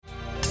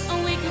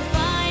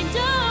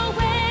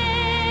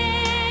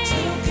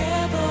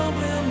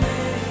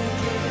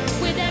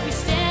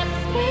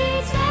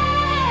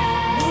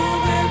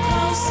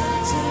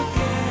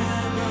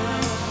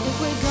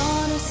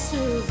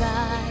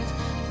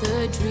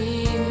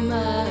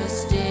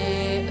must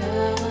stay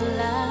alive.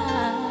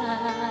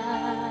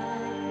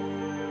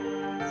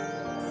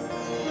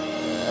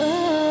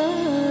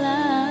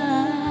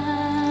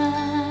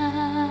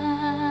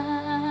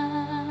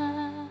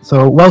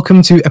 So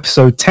welcome to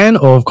episode 10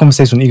 of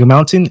Conversation on Eagle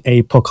Mountain,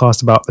 a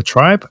podcast about the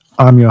tribe.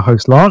 I'm your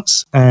host,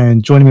 Lance,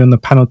 and joining me on the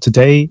panel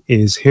today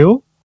is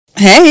Hill.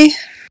 Hey.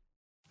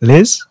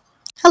 Liz.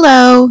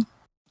 Hello.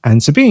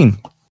 And Sabine.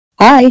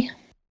 Hi.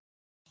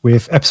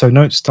 With episode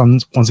notes done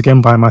once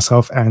again by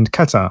myself and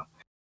Kata.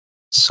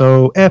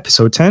 So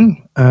episode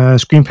 10,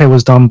 screenplay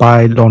was done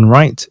by Lon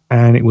Wright,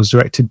 and it was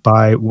directed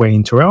by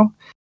Wayne Terrell,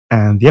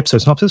 and the episode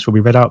synopsis will be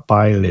read out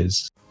by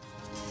Liz.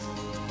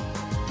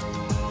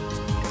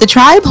 The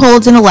tribe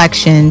holds an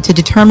election to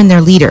determine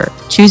their leader,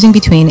 choosing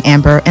between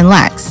Amber and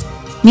Lex.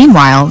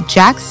 Meanwhile,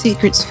 Jack's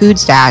secret food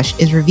stash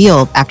is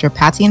revealed after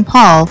Patsy and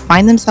Paul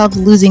find themselves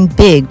losing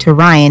big to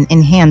Ryan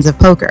in hands of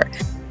poker.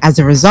 As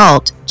a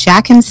result,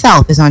 Jack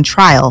himself is on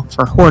trial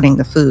for hoarding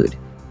the food.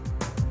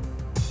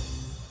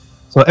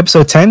 So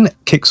episode 10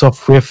 kicks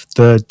off with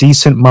the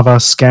Decent Mother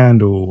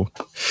scandal.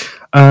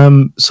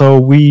 So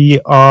we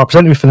are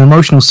presented with an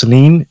emotional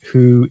Celine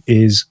who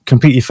is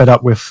completely fed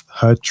up with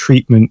her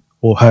treatment,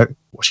 or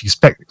what she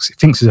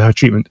thinks is her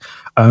treatment,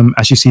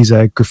 as she sees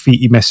a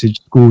graffiti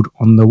message scrawled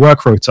on the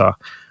work rota,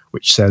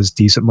 which says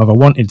Decent Mother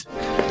Wanted.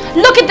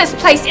 Look at this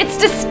place, it's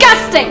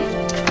disgusting!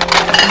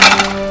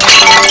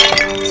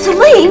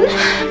 Celine?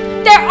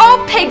 They're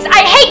all pigs,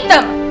 I hate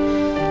them!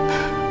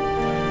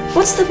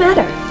 What's the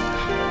matter?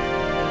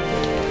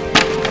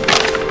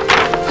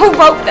 Who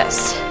wrote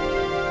this?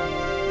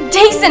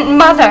 Decent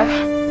Mother.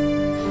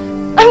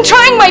 I'm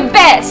trying my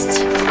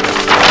best.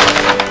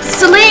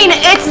 Celine,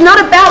 it's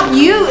not about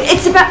you,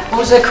 it's about... What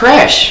was that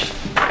crash?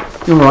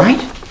 You alright?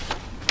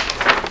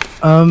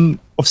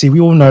 Obviously,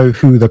 we all know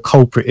who the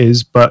culprit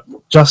is, but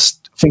just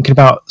thinking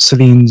about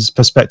Celine's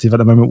perspective at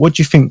the moment, what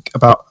do you think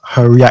about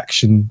her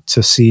reaction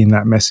to seeing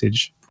that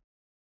message?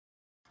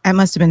 That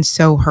must have been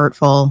so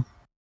hurtful.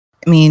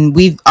 I mean,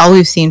 all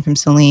we've seen from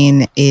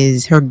Celine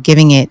is her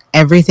giving it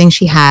everything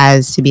she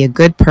has to be a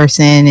good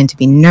person and to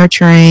be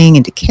nurturing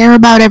and to care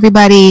about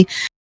everybody.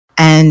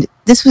 And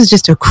this was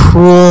just a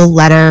cruel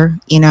letter,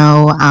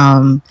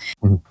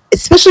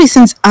 especially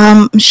since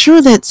I'm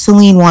sure that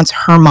Celine wants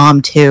her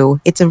mom too.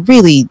 It's a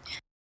really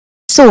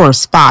sore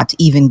spot to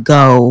even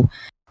go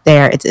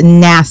there. It's a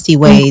nasty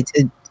way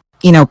to,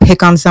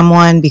 pick on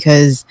someone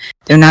because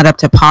they're not up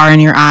to par in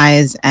your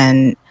eyes.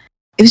 And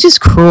it was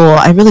just cruel.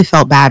 I really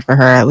felt bad for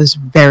her. It was a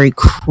very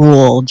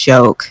cruel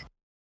joke.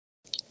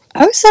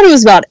 I always thought it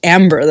was about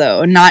Amber,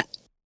 though, not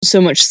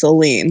so much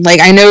Celine.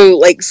 I know,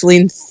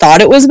 Celine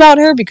thought it was about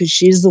her because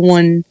she's the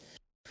one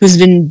who's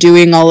been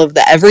doing all of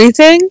the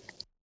everything.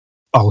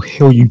 Oh,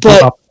 Hill, you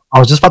brought up. I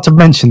was just about to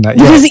mention that.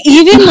 Because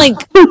even,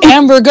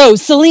 Amber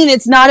goes, Celine,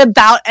 it's not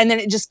about, and then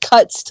it just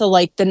cuts to,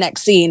 the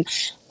next scene.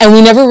 And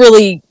we never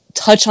really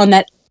touch on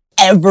that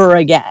ever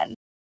again.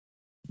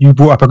 You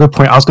brought up a good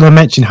point. I was going to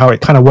mention how it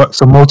kind of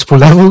works on multiple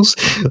levels.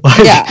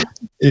 Yeah.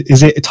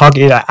 Is it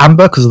targeted at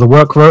Amber because of the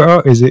work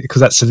rota? Is it because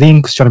that's Celine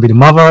because she's trying to be the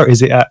mother?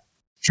 Is it at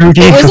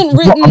Trudy? It wasn't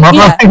written,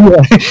 yeah.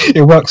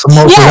 It works on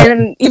multiple levels. Yeah,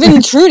 and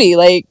even Trudy,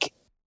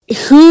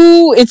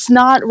 who it's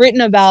not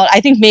written about.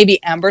 I think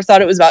maybe Amber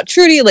thought it was about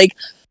Trudy.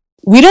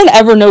 We don't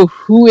ever know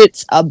who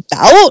it's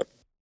about.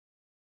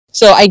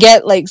 So I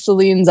get,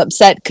 Celine's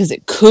upset because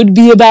it could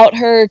be about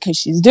her because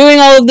she's doing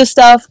all of this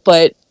stuff,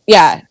 but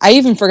yeah, I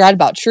even forgot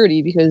about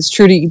Trudy because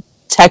Trudy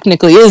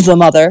technically is the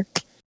mother.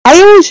 I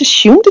always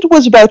assumed it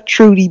was about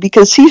Trudy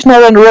because she's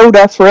not on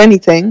Rhoda for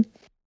anything.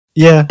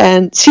 Yeah.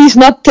 And she's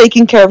not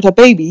taking care of the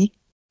baby.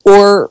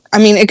 Or,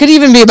 it could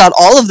even be about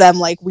all of them.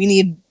 We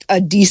need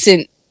a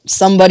decent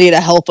somebody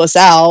to help us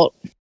out.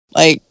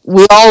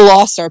 We all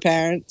lost our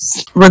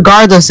parents.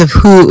 Regardless of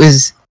who it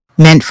was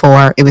meant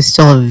for, it was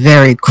still a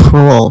very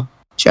cruel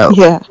joke.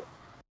 Yeah.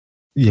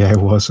 Yeah, it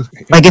was.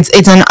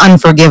 It's an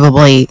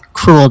unforgivably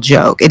cruel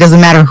joke. It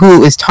doesn't matter who it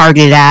was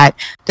targeted at.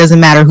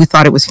 Doesn't matter who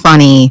thought it was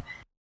funny.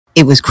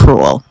 It was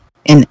cruel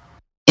and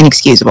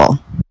inexcusable.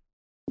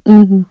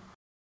 Mm-hmm.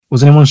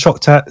 Was anyone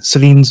shocked at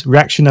Celine's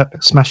reaction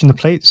at smashing the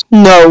plates?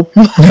 No.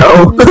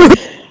 No.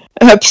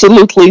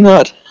 Absolutely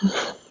not.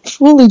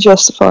 Fully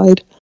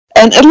justified.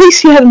 And at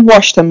least he hadn't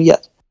washed them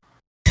yet.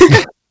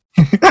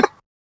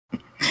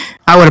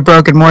 I would have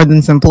broken more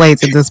than some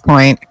plates at this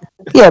point.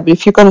 Yeah, but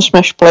if you're gonna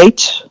smash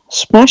plates,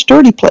 smash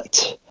dirty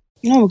plates.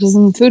 No, because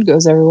then the food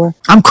goes everywhere.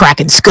 I'm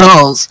cracking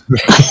skulls.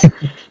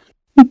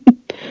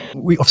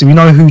 We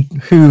know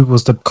who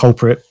was the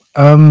culprit.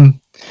 Do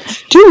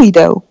we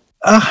though?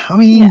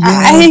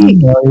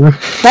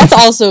 That's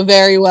also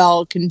very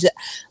well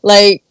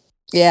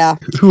yeah.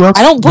 Who else?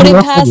 I don't put it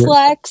past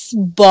Lex,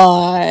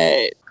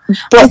 but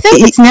I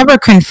think it's never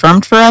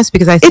confirmed for us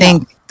because I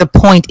think the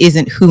point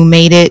isn't who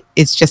made it.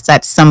 It's just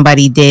that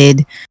somebody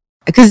did.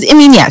 Because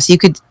yes, you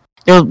could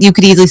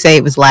easily say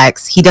it was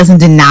Lex. He doesn't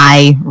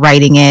deny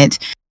writing it.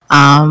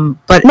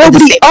 But at the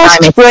Nobody same time,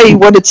 asks Bray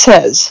what it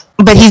says.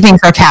 but he's being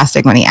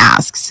sarcastic when he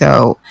asks.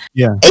 So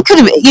Yeah. it could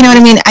have, you know what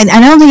I mean? I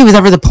don't think it was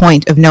ever the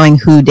point of knowing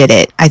who did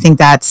it. I think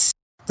that's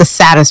the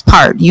saddest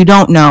part. You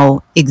don't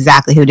know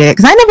exactly who did it.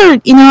 Because I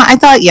never, I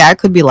thought, yeah, it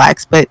could be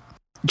Lex, but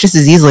just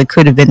as easily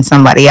could have been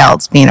somebody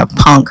else being a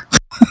punk.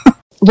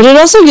 But it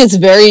also gets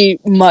very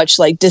much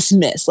like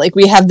dismissed. Like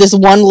we have this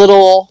one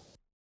little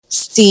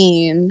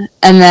scene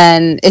and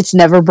then it's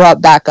never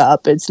brought back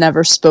up. It's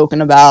never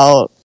spoken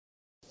about.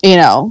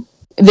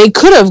 They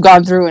could have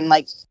gone through and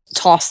like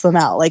tossed them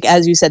out. Like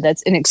as you said,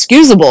 that's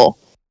inexcusable.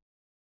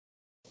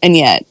 And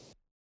yet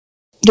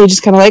they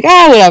just kind of like,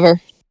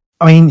 whatever.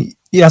 I mean,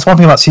 yeah, that's one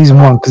thing about season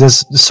 1 because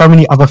there's so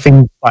many other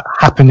things that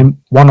happen in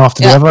one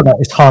after the other that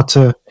it's hard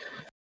to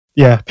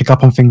pick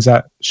up on things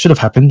that should have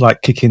happened,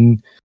 like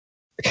kicking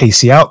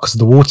Casey out because of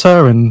the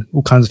water and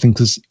all kinds of things.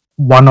 Because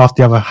one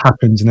after the other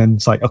happens, and then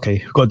it's like, okay,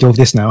 we've got to deal with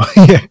this now.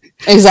 Yeah,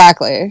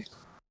 Exactly.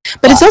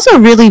 But it's also a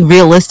really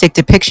realistic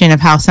depiction of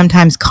how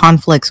sometimes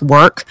conflicts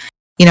work.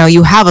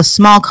 You have a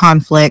small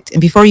conflict, and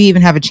before you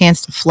even have a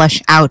chance to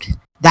flesh out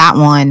that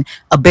one,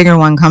 a bigger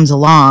one comes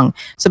along.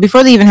 So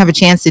before they even have a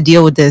chance to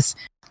deal with this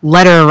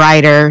letter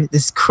writer,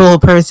 this cruel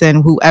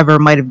person, whoever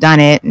might have done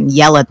it, and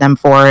yell at them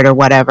for it or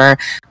whatever,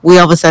 we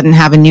all of a sudden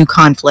have a new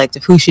conflict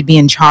of who should be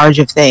in charge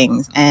of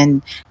things.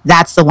 And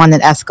that's the one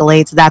that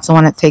escalates. That's the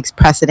one that takes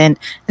precedent.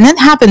 And that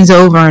happens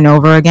over and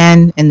over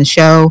again in the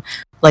show.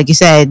 Like you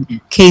said,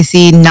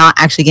 Casey not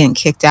actually getting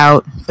kicked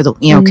out for the,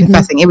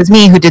 confessing it was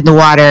me who did the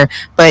water,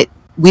 but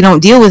we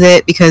don't deal with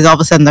it because all of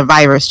a sudden the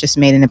virus just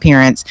made an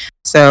appearance.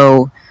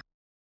 So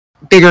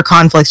bigger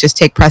conflicts just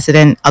take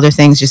precedent. Other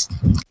things just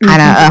kind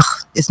of,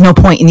 there's no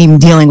point in even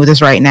dealing with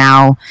this right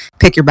now.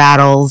 Pick your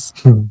battles.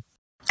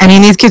 I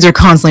mean, these kids are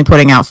constantly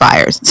putting out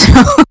fires.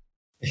 So.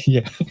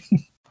 yeah.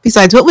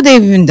 Besides, what would they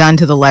have even done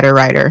to the letter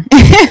writer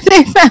if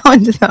they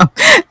found them,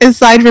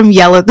 aside from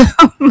yell at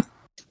them?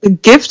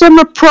 Give them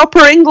a proper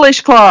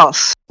English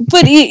class.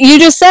 But you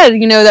just said,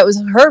 that was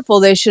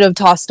hurtful. They should have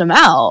tossed him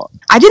out.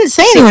 I didn't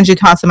say anyone should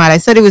toss him out. I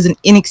said it was an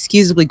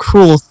inexcusably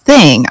cruel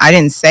thing. I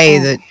didn't say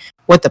that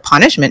what the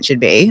punishment should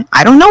be.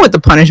 I don't know what the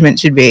punishment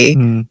should be.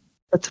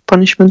 But the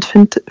punishment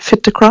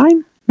fit the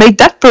crime. Make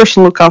that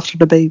person look after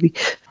the baby.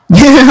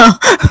 Yeah.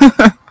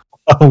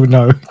 Oh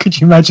no! Could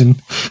you imagine?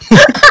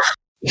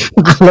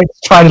 Let's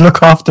try to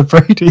look after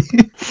Brady.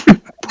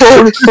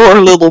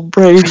 Poor little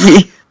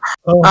Brady.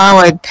 Oh,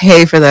 I'd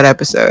pay for that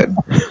episode.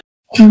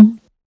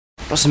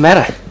 What's the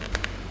matter?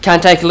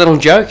 Can't take a little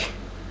joke?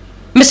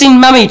 Missing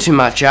Mummy too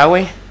much, are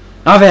we?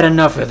 I've had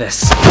enough of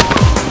this.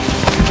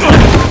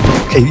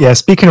 Okay, yeah,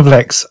 speaking of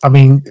Lex, I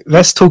mean,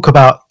 let's talk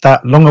about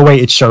that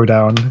long-awaited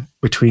showdown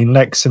between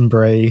Lex and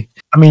Bray.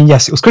 I mean,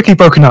 yes, it was quickly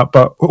broken up,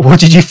 but what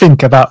did you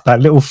think about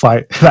that little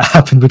fight that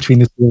happened between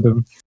the two of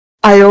them?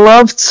 I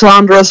loved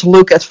Sandra's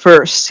look at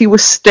first. She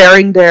was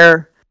staring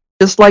there,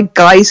 just like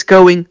guys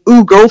going,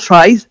 ooh, girl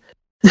fight.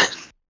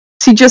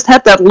 She just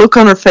had that look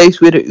on her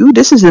face with, ooh,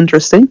 this is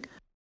interesting.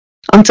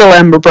 Until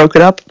Amber broke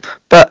it up.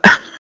 But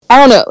I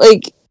don't know,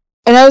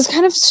 and I was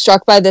kind of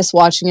struck by this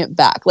watching it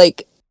back.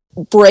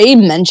 Bray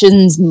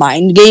mentions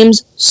mind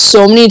games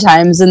so many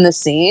times in the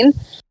scene,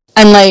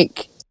 and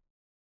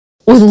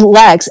with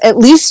Lex, at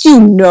least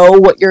you know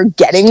what you're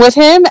getting with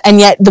him,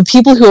 and yet the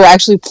people who are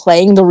actually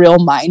playing the real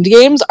mind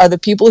games are the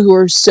people who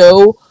are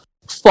so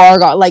far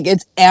gone.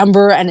 It's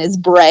Amber and it's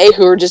Bray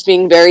who are just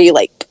being very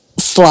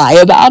sly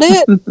about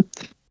it.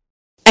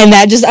 And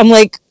that just, I'm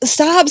like,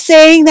 stop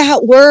saying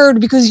that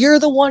word because you're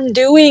the one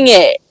doing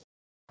it.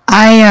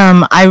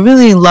 I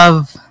really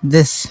love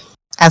this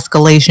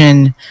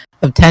escalation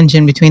of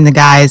tension between the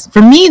guys.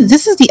 For me,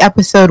 this is the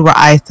episode where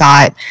I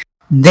thought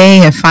they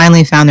have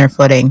finally found their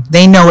footing.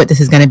 They know what this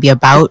is going to be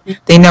about.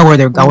 They know where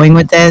they're going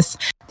with this.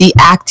 The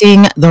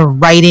acting, the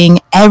writing,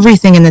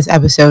 everything in this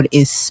episode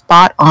is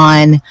spot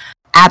on,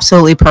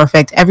 absolutely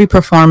perfect. Every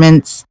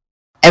performance,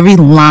 every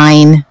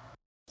line.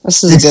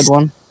 This is a good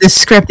one. The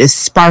script is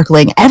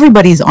sparkling.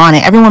 Everybody's on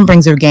it. Everyone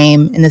brings their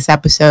game in this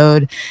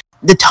episode.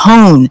 The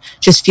tone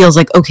just feels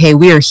like, okay,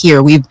 we are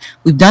here. We've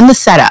done the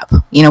setup.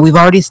 We've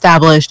already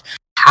established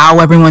how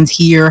everyone's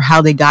here,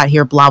 how they got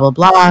here, blah, blah,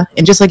 blah.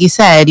 And just like you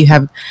said, you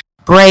have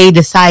Bray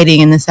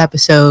deciding in this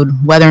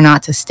episode whether or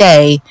not to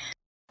stay.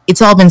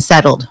 It's all been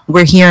settled.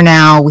 We're here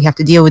now. We have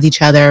to deal with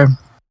each other.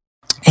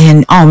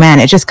 And, oh, man,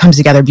 it just comes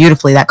together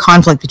beautifully. That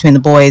conflict between the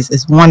boys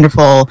is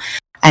wonderful.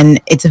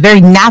 And it's a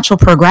very natural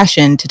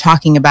progression to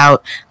talking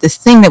about this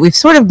thing that we've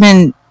sort of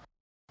been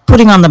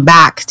putting on the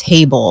back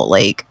table.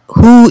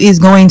 Who is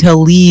going to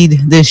lead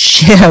this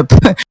ship?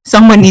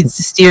 Someone needs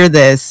to steer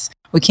this.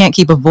 We can't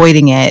keep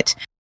avoiding it.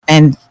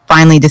 And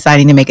finally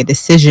deciding to make a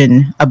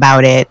decision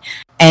about it.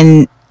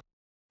 And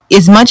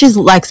as much as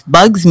Lex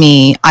bugs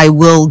me, I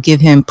will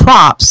give him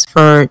props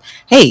for,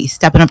 hey,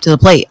 stepping up to the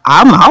plate.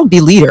 I'll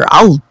be leader.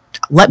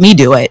 Let me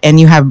do it. And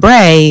you have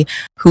Bray,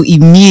 who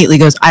immediately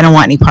goes, I don't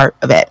want any part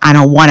of it. I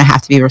don't want to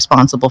have to be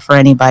responsible for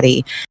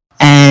anybody.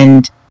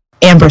 And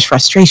Amber's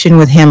frustration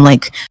with him,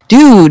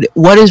 dude,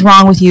 what is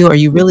wrong with you? Are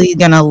you really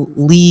going to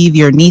leave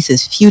your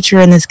niece's future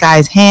in this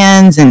guy's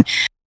hands? And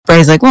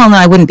Bray's like, well, no,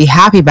 I wouldn't be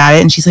happy about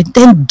it. And she's like,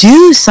 then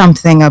do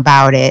something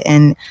about it.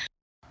 And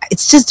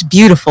it's just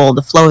beautiful,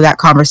 the flow of that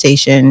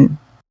conversation.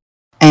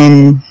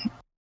 And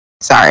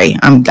sorry,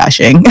 I'm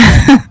gushing.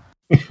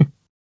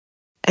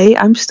 Hey,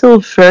 I'm still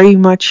very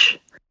much,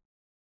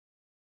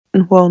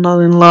 well, not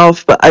in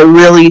love, but I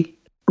really,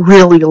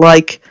 really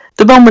like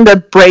the moment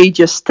that Bray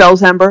just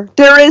tells Amber,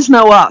 there is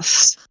no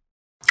us.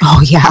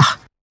 Oh, yeah.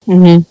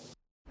 Mm-hmm.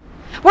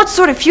 What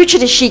sort of future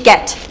does she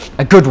get?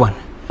 A good one.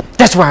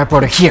 That's why I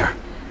brought her here.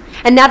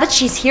 And now that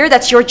she's here,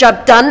 that's your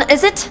job done,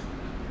 is it?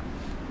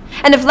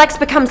 And if Lex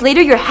becomes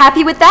leader, you're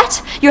happy with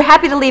that? You're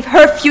happy to leave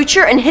her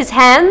future in his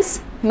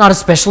hands? Not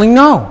especially,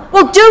 no.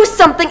 Well, do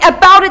something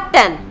about it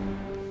then!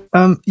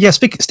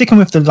 Sticking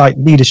with the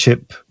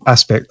leadership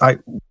aspect,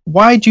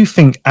 why do you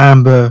think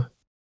Amber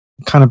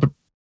kind of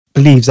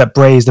believes that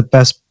Bray is the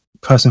best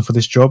person for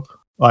this job?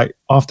 Like,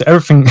 after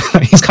everything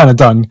that he's kind of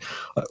done,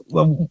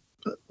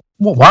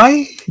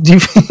 why do you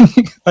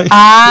think?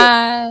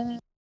 I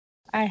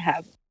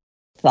have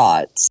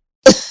thoughts.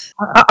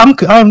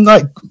 I'm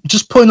like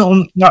just putting it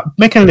on,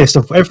 making a list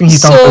of everything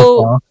he's done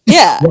so far.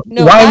 Yeah,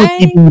 Why would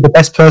he be the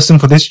best person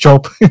for this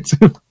job?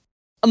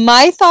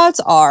 My thoughts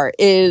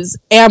is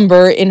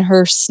Amber, in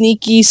her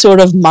sneaky sort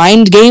of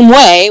mind game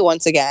way,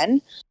 once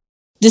again,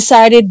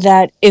 decided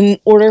that in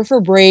order for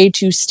Bray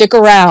to stick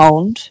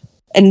around,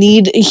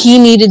 he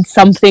needed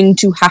something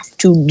to have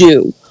to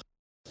do.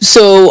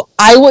 So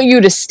I want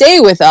you to stay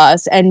with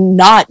us and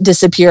not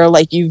disappear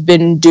like you've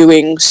been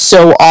doing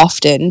so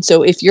often.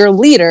 So if you're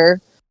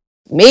leader,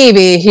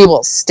 maybe he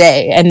will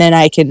stay, and then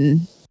I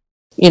can,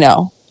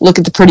 look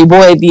at the pretty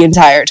boy the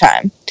entire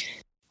time.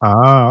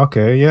 Ah,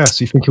 okay, yeah.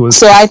 So you think it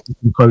was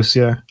close?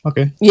 Yeah,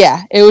 okay.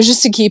 Yeah, it was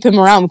just to keep him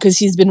around because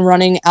he's been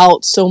running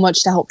out so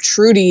much to help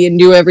Trudy and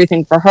do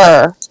everything for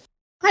her.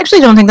 I actually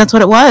don't think that's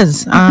what it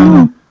was.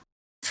 I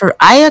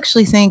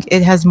actually think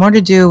it has more to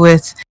do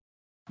with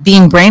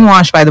being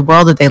brainwashed by the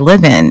world that they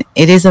live in.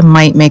 It is a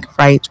might make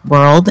right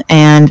world,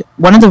 and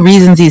one of the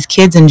reasons these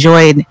kids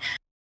enjoyed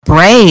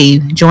Bray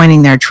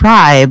joining their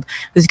tribe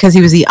was because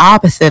he was the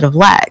opposite of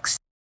Lex.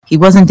 He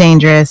wasn't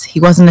dangerous,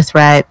 he wasn't a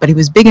threat, but he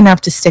was big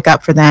enough to stick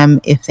up for them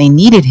if they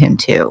needed him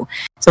to.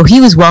 So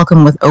he was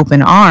welcomed with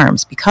open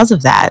arms because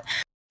of that.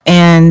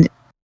 And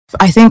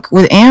I think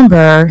with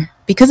Amber,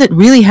 because it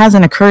really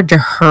hasn't occurred to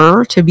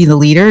her to be the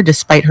leader,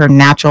 despite her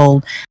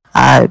natural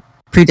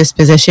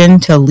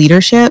predisposition to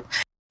leadership,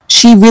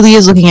 she really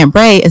is looking at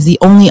Bray as the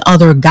only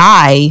other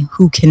guy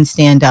who can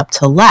stand up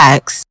to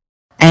Lex,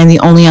 and the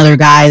only other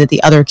guy that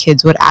the other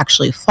kids would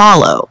actually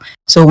follow.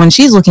 So when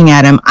she's looking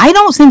at him, I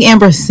don't think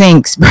Amber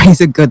thinks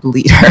Bray's a good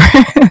leader.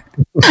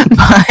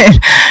 But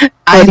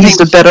I think he's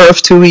the better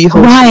of two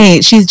evils.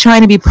 Right. She's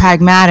trying to be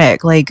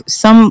pragmatic.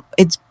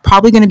 It's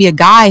probably going to be a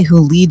guy who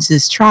leads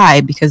this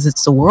tribe because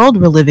it's the world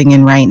we're living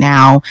in right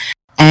now.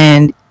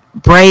 And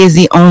Bray is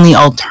the only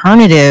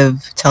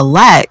alternative to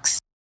Lex,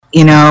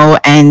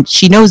 and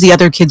she knows the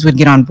other kids would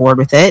get on board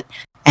with it.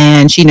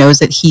 And she knows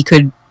that he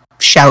could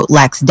shout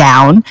Lex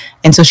down,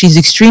 and so she's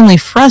extremely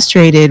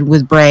frustrated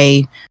with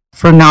Bray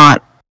for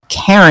not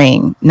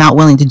caring, not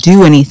willing to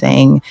do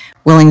anything,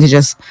 willing to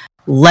just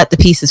let the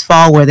pieces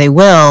fall where they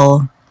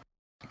will,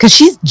 because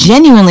she's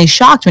genuinely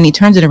shocked when he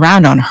turns it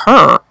around on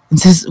her and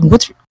says,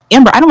 "What's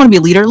Amber? I don't want to be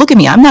a leader. Look at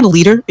me, I'm not a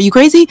leader. Are you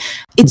crazy?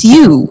 It's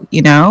you."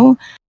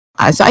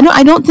 So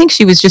I don't think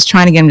she was just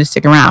trying to get him to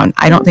stick around.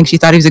 I don't think she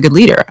thought he was a good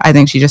leader. I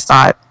think she just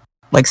thought,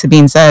 like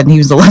Sabine said, he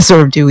was the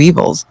lesser of two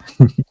evils.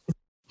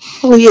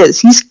 Well, he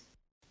is.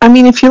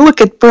 If you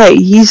look at Bray,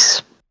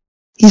 he's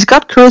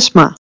got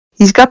charisma.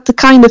 He's got the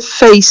kind of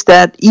face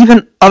that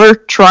even other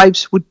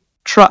tribes would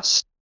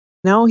trust.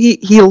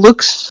 He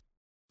looks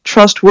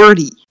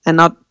trustworthy and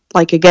not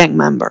like a gang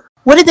member.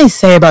 What did they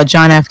say about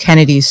John F.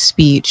 Kennedy's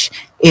speech?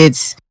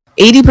 It's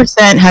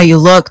 80% how you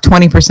look,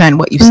 20%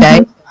 what you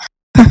say.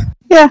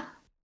 Yeah.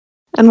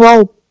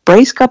 And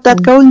Bray's got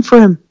that going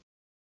for him.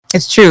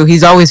 It's true.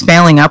 He's always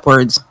failing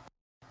upwards.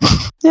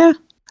 Yeah.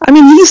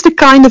 He's the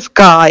kind of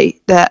guy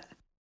that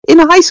in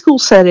a high school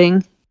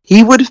setting,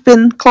 he would have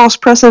been class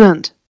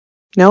president.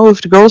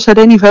 If the girls had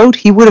any vote,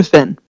 he would have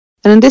been.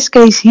 And in this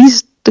case,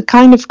 he's the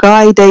kind of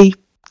guy they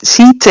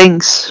see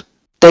things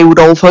they would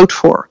all vote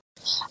for.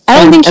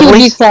 I don't think he would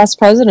be class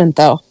president,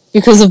 though,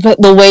 because of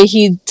the way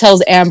he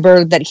tells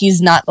Amber that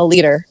he's not the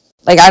leader.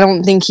 I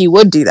don't think he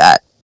would do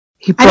that.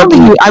 I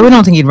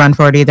don't think he'd run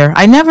for it either.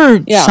 I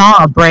never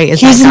saw Bray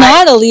as he's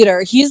not a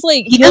leader. He's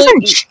he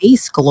doesn't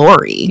chase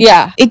glory.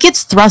 Yeah, it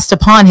gets thrust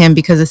upon him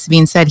because, as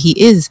being said, he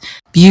is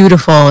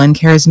beautiful and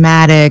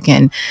charismatic,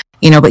 and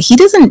but he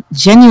doesn't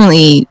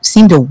genuinely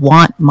seem to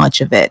want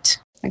much of it.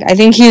 I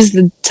think he's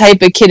the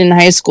type of kid in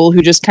high school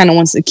who just kind of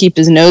wants to keep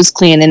his nose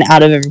clean and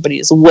out of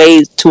everybody's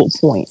way to a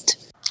point,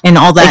 and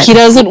all that. He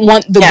doesn't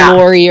want the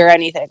glory or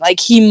anything.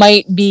 He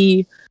might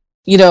be,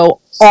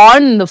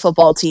 on the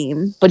football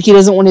team, but he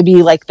doesn't want to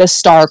be the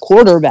star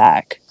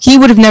quarterback. He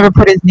would have never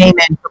put his name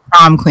in for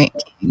prom queen.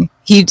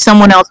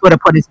 Someone else would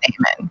have put his name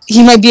in.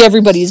 He might be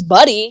everybody's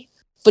buddy,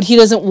 but he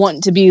doesn't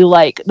want to be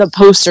the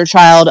poster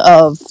child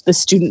of the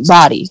student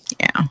body.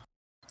 Yeah.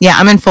 Yeah,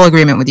 I'm in full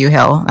agreement with you,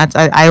 Hill.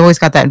 I always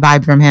got that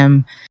vibe from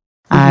him.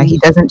 He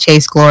doesn't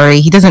chase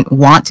glory. He doesn't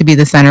want to be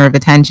the center of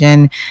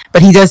attention,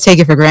 but he does take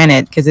it for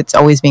granted because it's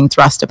always being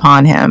thrust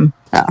upon him.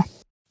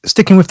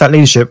 Sticking with that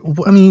leadership,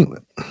 I mean,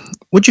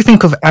 what do you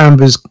think of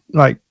Amber's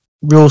like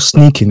real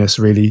sneakiness?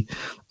 Really,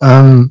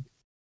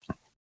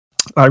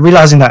 like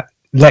realizing that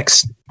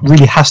Lex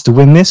really has to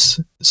win this,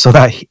 so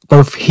that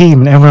both him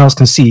and everyone else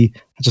can see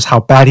just how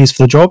bad he is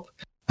for the job.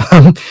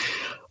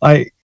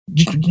 Like,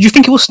 do you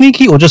think it was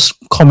sneaky or just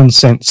common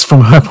sense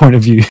from her point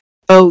of view?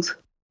 Both.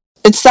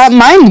 It's that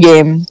mind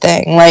game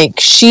thing. Like,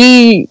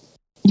 she's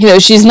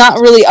not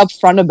really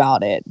upfront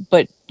about it,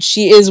 but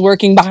she is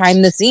working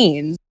behind the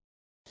scenes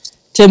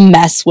to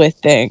mess with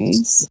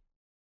things.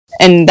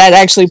 And that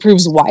actually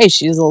proves why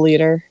she's a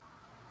leader.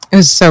 It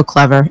was so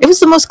clever. It was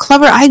the most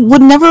clever. I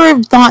would never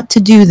have thought to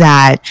do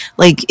that.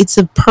 Like, it's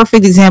a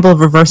perfect example of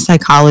reverse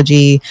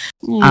psychology.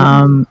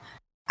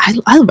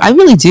 I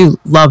really do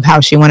love how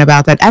she went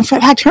about that. In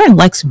fact, her and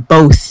Lex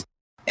both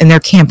in their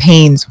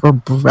campaigns were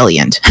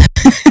brilliant.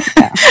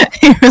 Yeah.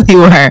 They really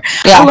were.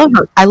 Yeah.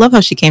 I love how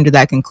she came to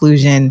that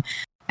conclusion.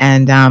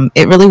 And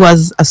it really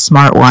was a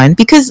smart one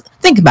because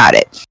think about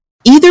it.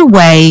 Either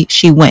way,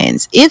 she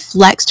wins. If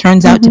Lex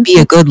turns out to be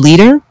a good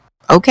leader,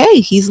 okay,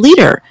 he's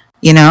leader,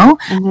 you know?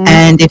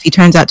 And if he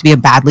turns out to be a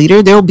bad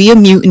leader, there'll be a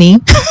mutiny.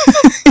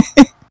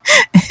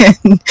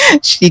 And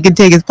she could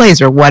take his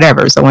place or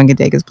whatever. Someone could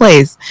take his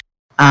place.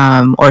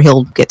 Or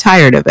he'll get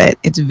tired of it.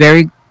 It's a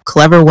very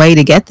clever way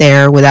to get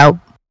there without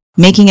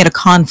making it a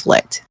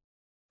conflict.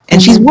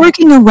 And she's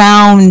working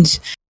around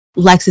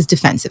Lex's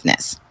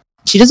defensiveness.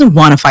 She doesn't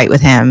want to fight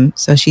with him,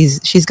 so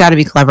she's got to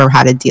be clever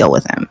how to deal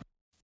with him.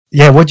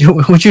 Yeah, what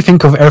do you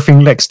think of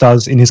everything Lex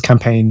does in his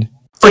campaign?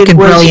 Freaking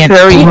brilliant.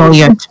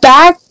 Brilliant.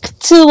 Back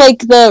to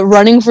like the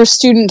running for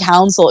student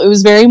council, it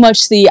was very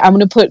much I'm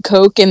gonna put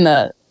Coke in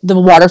the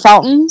water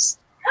fountains.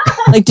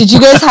 Like, did you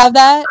guys have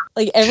that?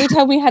 Like, every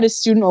time we had a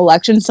student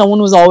election,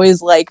 someone was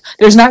always like,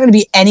 there's not going to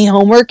be any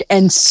homework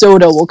and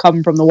soda will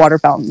come from the water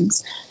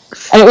fountains.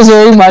 And it was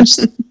very much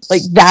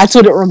like, that's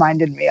what it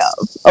reminded me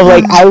of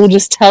like, I will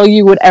just tell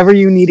you whatever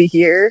you need to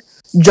hear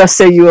just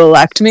so you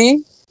elect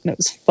me. And it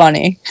was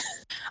funny.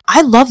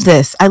 I love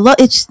this. I love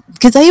it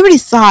because I already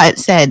saw it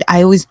said,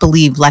 I always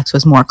believed Lex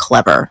was more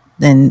clever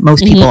than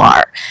most people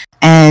are.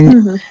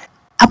 And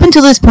up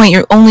until this point,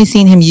 you're only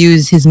seeing him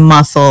use his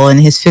muscle and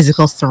his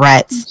physical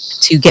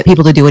threats to get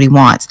people to do what he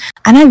wants.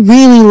 And I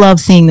really love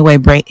seeing the way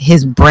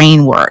his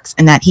brain works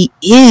and that he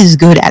is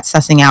good at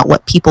sussing out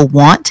what people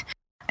want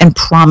and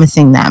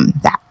promising them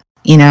that,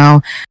 you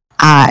know.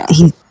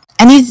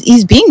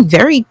 He's being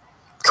very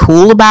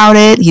cool about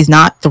it. He's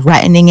not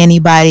threatening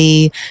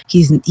anybody.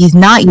 He's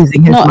not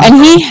using his muscle.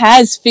 And he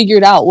has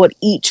figured out what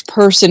each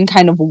person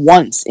kind of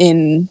wants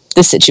in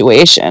the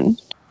situation.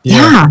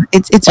 Yeah,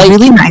 it's like,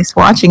 really nice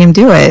watching him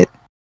do it.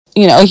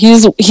 You know,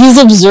 he's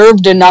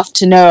observed enough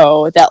to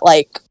know that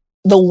like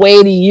the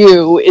way to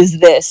you is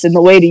this and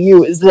the way to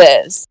you is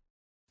this.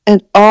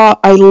 And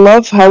I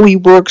love how he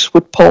works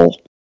with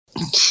Paul.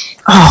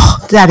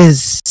 Oh, that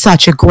is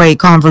such a great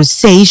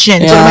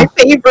conversation. It's one of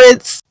my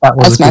favorites.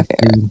 That's my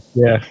favorite.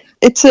 Yeah.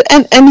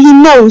 And he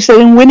knows that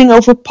in winning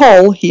over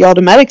Paul, he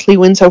automatically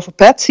wins over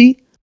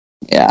Patsy.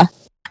 Yeah.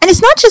 And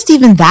it's not just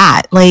even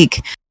that.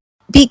 Like,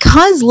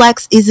 because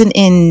Lex isn't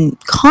in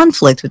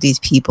conflict with these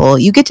people,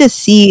 you get to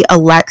see a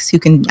Lex who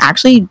can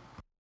actually,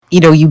 you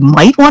know, you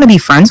might want to be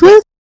friends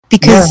with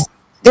because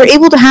they're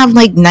able to have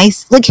like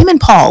nice, like him and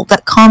Paul,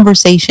 that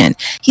conversation.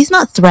 He's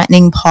not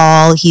threatening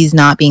Paul. He's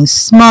not being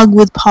smug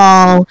with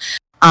Paul.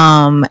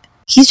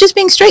 He's just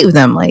being straight with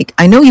him. Like,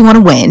 I know you want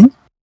to win,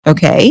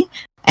 okay?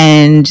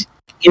 And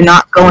you're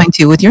not going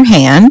to with your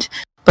hand,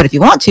 but if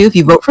you want to, if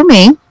you vote for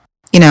me,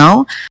 you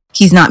know,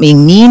 he's not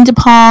being mean to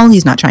Paul.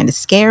 He's not trying to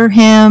scare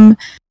him.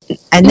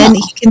 And then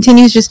he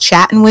continues just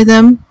chatting with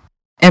him.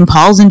 And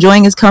Paul's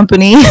enjoying his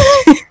company.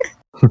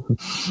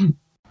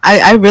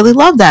 I really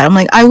love that. I'm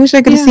like, I wish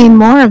I could have seen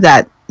more of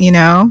that, you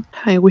know?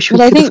 I wish we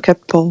could have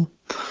kept Paul.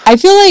 I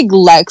feel like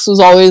Lex was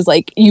always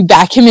like, you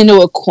back him into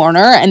a corner,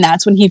 and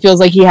that's when he feels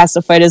like he has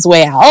to fight his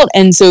way out.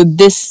 And so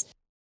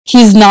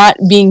he's not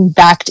being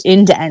backed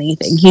into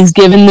anything. He's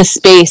given the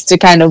space to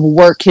kind of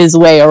work his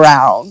way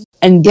around.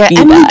 And he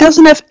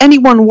doesn't have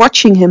anyone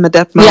watching him at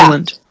that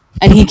moment. Yeah.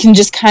 And he can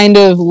just kind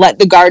of let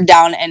the guard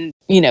down and,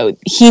 you know,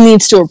 he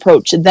needs to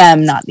approach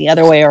them, not the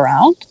other way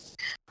around.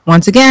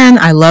 Once again,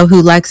 I love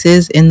who Lex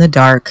is in the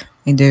dark.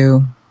 I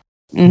do.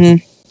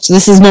 So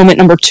this is moment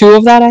number 2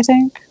 of that, I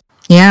think.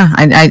 Yeah,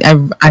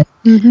 I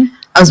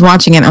was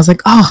watching it and I was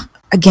like, oh,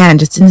 again,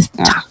 just in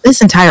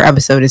this entire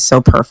episode is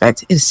so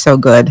perfect. It is so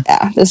good.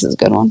 Yeah, this is a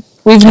good one.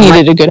 We've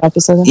needed a good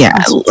episode. Yeah,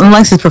 and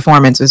Lex's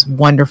performance was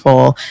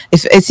wonderful.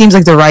 It seems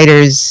like the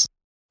writers,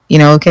 you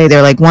know, okay,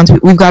 they're like, once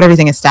we've got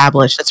everything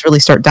established, let's really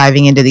start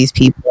diving into these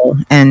people.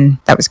 And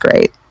that was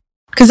great.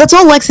 Because that's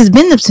all Lex has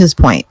been up to this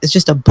point. It's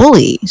just a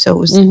bully. So it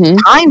was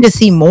time to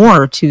see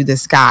more to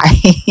this guy.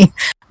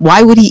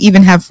 Why would he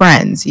even have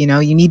friends? You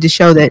know, you need to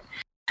show that,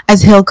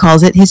 as Hill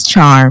calls it, his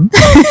charm.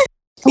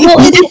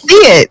 Well, you didn't see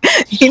it.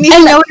 You need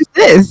to know what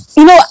it is.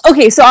 You know,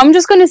 okay, so I'm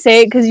just gonna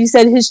say it because you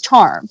said his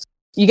charm.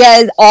 You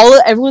guys,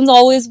 everyone's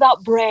always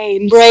about Bray,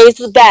 and Bray's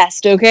the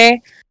best,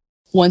 okay?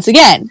 Once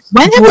again,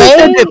 When have we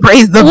said that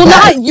Bray's the well,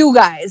 best? not you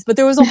guys, but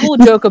there was a whole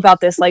joke about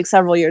this like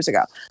several years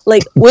ago.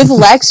 Like with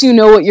Lex, you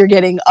know what you're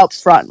getting up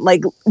front.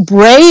 Like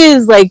Bray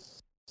is like,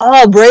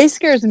 oh, Bray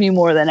scares me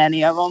more than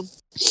any of them.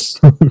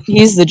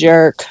 He's the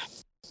jerk.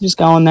 Just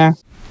going there.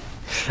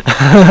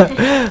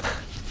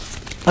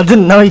 I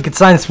didn't know you could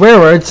sign swear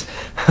words.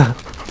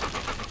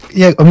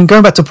 Yeah, I mean,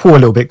 going back to Paul a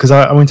little bit, because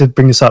I wanted to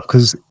bring this up,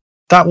 because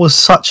that was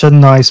such a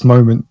nice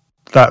moment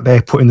that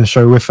they put in the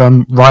show with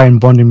Ryan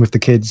bonding with the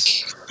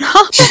kids.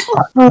 I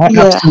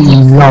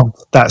absolutely loved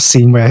that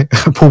scene where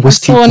Paul was That's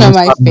teaching one of his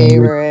my son.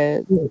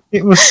 favorites.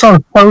 It was so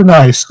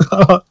nice.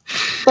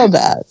 So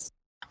bad.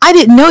 I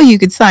didn't know you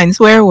could sign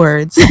swear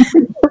words.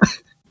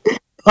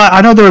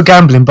 I know they were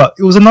gambling, but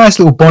it was a nice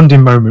little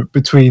bonding moment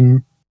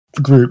between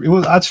the group. It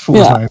was, I just thought it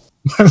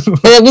was nice.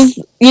 It was,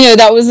 you know,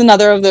 that was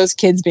another of those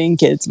kids being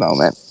kids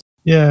moments.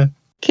 Yeah.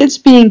 Kids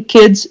being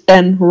kids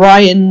and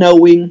Ryan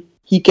knowing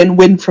he can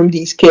win from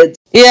these kids.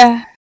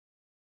 Yeah.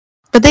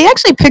 But they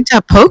actually picked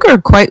up poker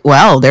quite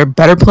well. They're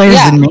better players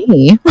Yeah. than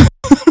me.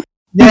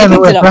 Yeah, They they're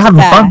picked it up having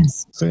fun.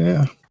 fast. So,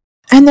 yeah.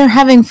 And they're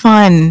having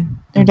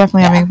fun. They're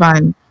definitely having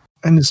fun.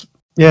 And it's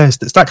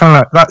that kind of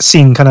like, that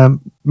scene kind of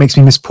makes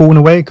me miss Paul in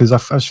a way, because I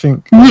just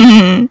think,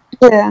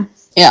 Yeah.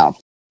 Yeah.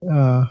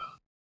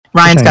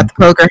 Ryan's Okay. got the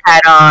poker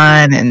hat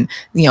on, and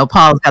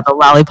Paul's got the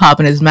lollipop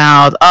in his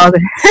mouth. Oh,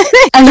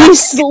 And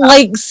he's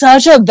like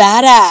such a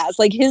badass.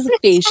 Like his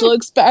facial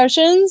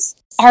expressions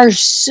are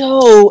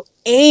so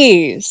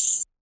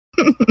ace.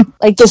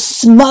 Like the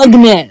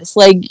smugness.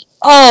 Like,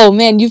 oh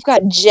man, you've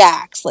got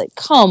Jax. Like,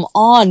 come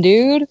on,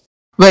 dude.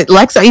 but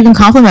Lex even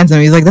compliments him.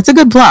 He's like, "That's a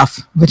good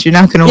bluff, but you're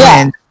not going to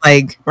Yeah. win.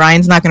 Like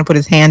Ryan's not going to put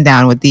his hand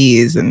down with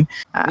these." And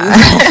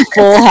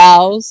Full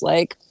house.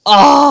 Like,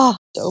 oh,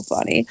 so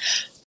funny.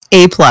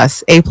 A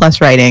plus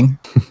writing.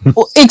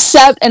 Well,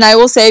 except, and I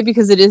will say,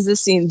 because it is this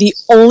scene, the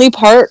only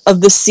part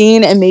of the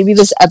scene and maybe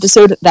this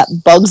episode that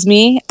bugs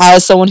me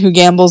as someone who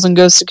gambles and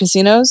goes to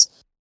casinos,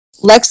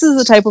 Lex is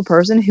the type of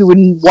person who would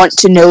want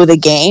to know the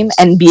game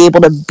and be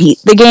able to beat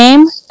the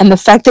game. And the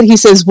fact that he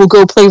says, we'll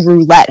go play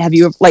roulette. Have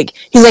you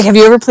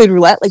ever played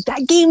roulette? Like,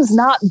 that game's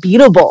not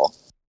beatable.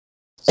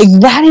 Like,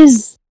 that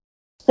is,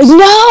 like,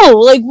 no,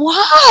 like,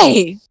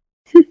 why?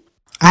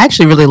 I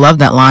actually really love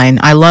that line.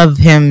 I love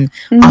him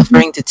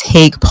offering to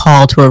take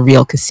Paul to a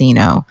real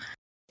casino.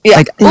 Yeah.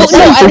 Like, Well, no,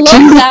 I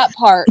love that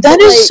part. that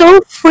but, is like, so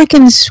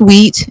freaking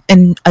sweet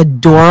and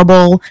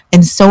adorable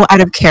and so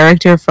out of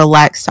character for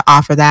Lex to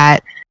offer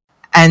that.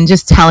 And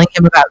just telling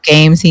him about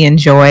games he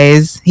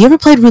enjoys. You ever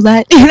played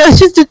roulette? It's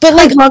just But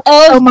like I love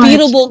it so much.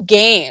 beatable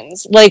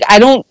games, like I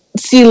don't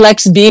see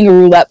Lex being a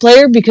roulette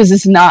player because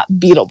it's not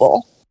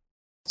beatable.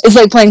 It's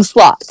like playing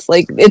slots.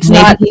 Like it's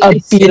Maybe not he a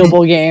just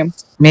beatable game.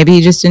 Maybe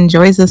he just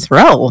enjoys the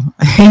thrill.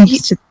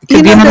 It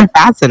could be know another that-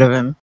 facet of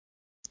him.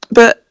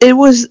 But it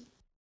was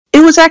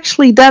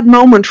actually that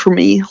moment for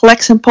me,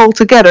 Lex and Paul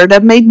together,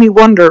 that made me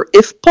wonder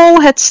if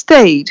Paul had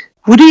stayed,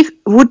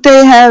 would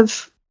they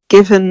have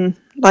given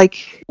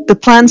like the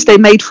plans they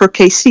made for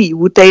KC,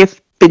 would they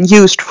have been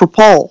used for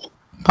Paul?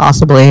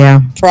 Possibly,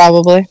 yeah.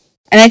 Probably.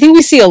 And I think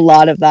we see a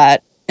lot of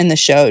that in the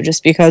show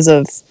just because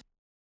of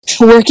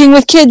working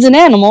with kids and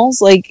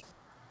animals. Like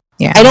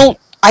Yeah.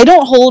 I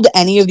don't hold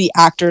any of the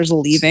actors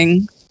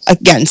leaving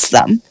against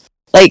them.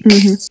 Like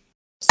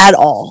at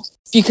all.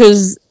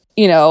 Because,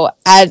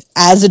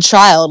 as a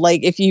child,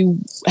 like if you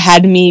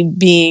had me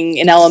being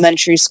in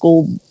elementary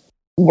school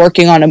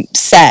working on a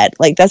set,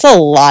 like that's a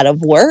lot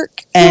of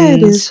work.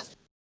 And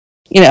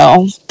Yeah,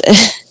 it is.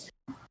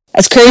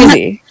 that's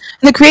crazy.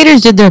 The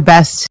creators did their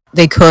best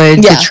they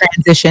could Yeah. to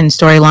transition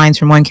storylines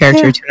from one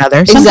character Yeah. to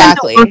another. Sometimes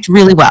Exactly. it worked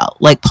really well.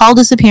 Like Paul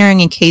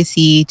disappearing and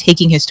Casey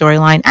taking his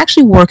storyline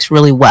actually works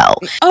really well.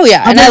 Oh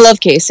yeah, and I love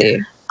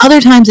Casey. Other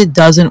times it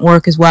doesn't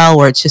work as well,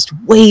 where it's just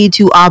way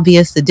too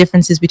obvious. The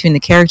differences between the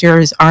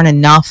characters aren't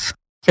enough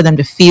for them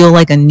to feel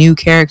like a new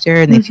character,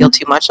 and they feel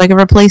too much like a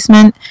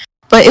replacement.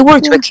 But it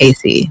worked with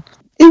Casey.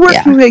 It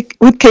worked Yeah.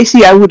 with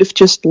Casey. I would have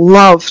just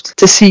loved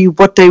to see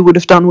what they would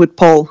have done with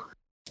Paul.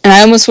 And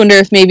I almost wonder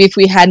if maybe if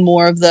we had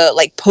more of the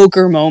like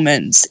poker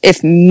moments,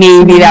 if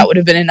maybe that would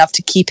have been enough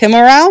to keep him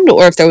around,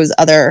 or if there was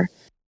other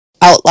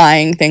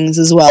outlying things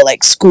as well,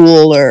 like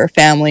school or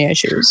family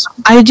issues.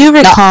 I do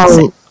recall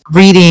Not-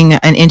 reading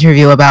an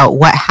interview about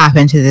what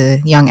happened to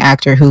the young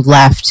actor who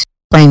left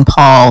playing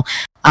Paul.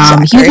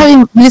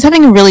 Zachary. He was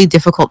having a really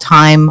difficult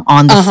time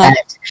on the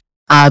set,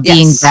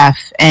 being Yes. deaf,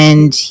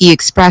 and he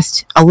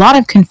expressed a lot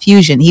of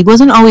confusion. He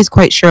wasn't always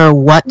quite sure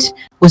what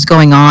was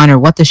going on or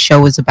what the show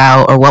was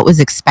about or what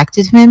was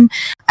expected of him.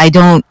 I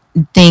don't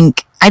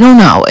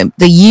know.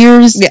 The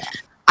years, Yeah.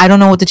 I don't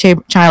know what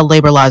the child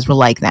labor laws were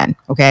like then,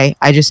 okay?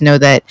 I just know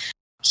that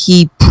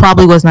he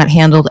probably was not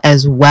handled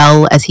as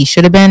well as he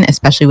should have been,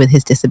 especially with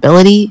his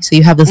disability. So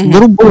you have this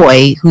little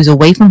boy who's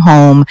away from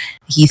home.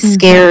 He's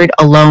scared,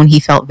 alone. He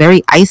felt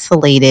very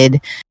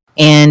isolated.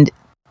 And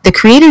the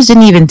creators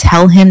didn't even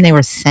tell him they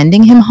were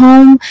sending him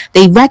home.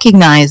 They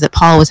recognized that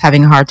Paul was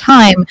having a hard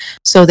time,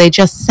 so they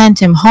just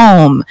sent him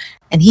home,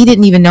 and he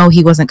didn't even know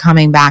he wasn't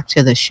coming back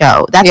to the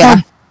show. That's how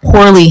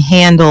poorly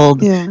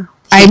handled. Yeah.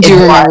 I do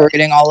remember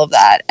reading all of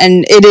that,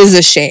 and it is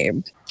a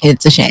shame.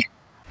 It's a shame.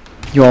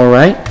 You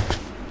alright?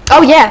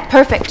 Oh yeah,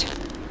 perfect.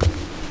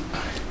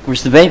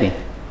 Where's the baby?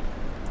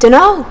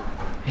 Dunno.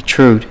 Hey,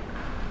 Trude.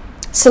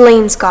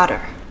 Celine's got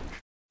her.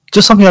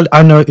 Just something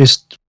I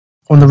noticed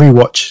on the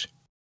rewatch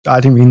that I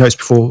didn't really notice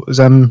before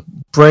was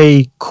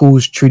Bray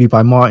calls Trudy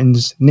by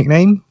Martin's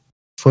nickname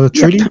for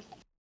Trudy. Yep.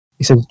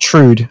 He said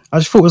Trude. I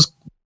just thought it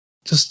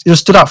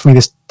just stood out for me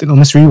on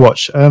this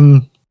rewatch.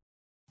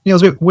 It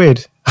was a bit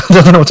weird.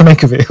 I don't know what to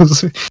make of it.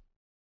 It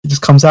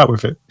just comes out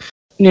with it.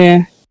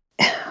 Yeah.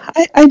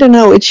 I don't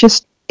know.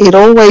 It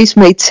always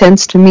made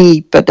sense to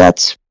me, but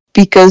that's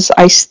because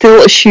I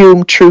still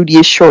assume Trudy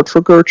is short for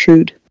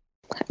Gertrude.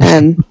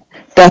 And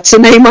that's a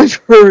name I've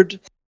heard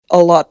a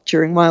lot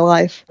during my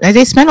life.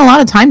 They spent a lot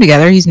of time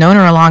together. He's known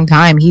her a long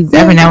time. He's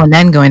every now and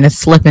then going to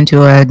slip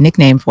into a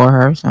nickname for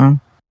her. So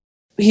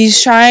he's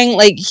trying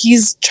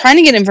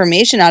to get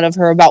information out of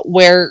her about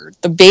where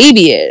the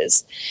baby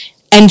is.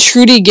 And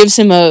Trudy gives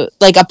him a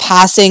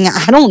passing,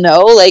 I don't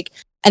know,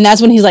 and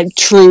that's when he's like,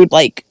 Trude,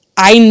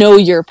 I know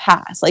your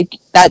past.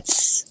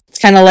 That's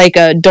kind of like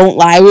a don't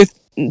lie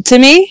to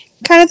me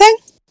kind of thing.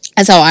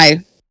 That's how I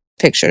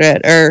pictured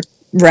it, or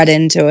read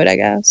into it, I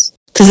guess.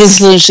 Because this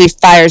literally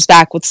fires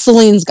back with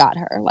Celine's got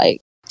her. I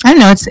don't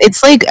know.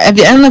 It's like, I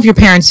don't know if your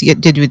parents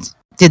did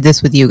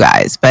this with you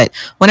guys, but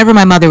whenever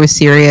my mother was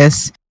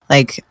serious,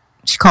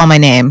 she called my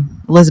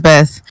name,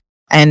 Elizabeth,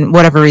 and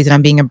whatever reason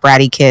I'm being a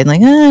bratty kid,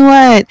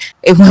 what?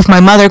 If my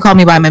mother called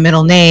me by my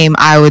middle name,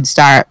 I would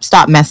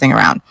stop messing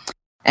around.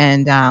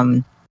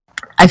 And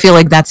I feel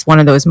like that's one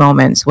of those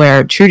moments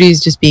where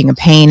Trudy's just being a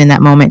pain in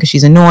that moment because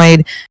she's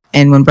annoyed.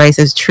 And when Bray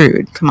says,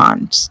 Trude, come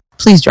on,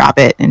 please drop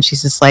it. And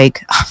she's just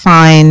like,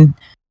 fine.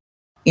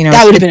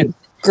 That would have been a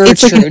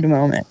Gertrude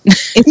moment.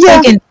 It's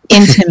like an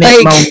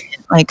intimate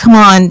moment. Come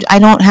on, I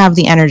don't have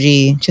the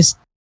energy. Just,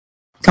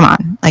 come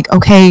on.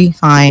 Okay,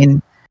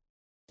 fine.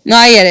 No,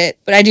 I get it.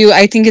 But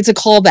I think it's a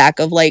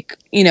callback of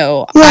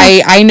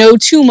I know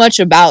too much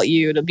about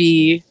you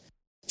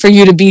for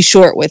you to be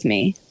short with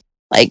me.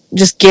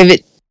 Just give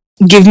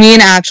me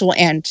an actual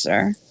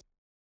answer.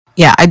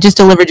 Yeah, I just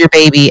delivered your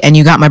baby and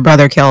you got my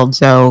brother killed,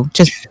 so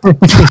just I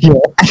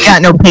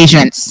got no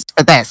patience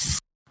for this,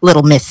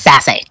 little Miss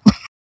Sassy.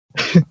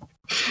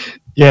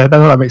 Yeah,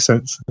 that makes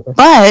sense.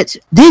 But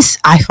this,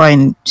 I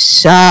find,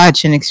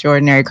 such an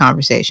extraordinary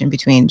conversation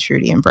between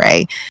Trudy and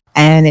Bray,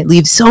 and it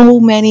leaves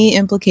so many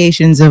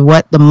implications of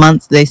what the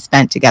months they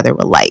spent together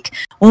were like.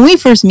 When we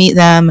first meet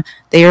them,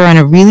 they are in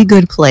a really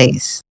good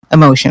place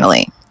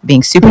emotionally,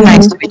 being super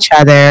nice to each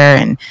other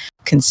and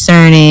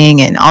concerning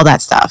and all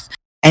that stuff.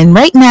 And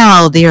right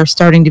now, they are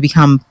starting to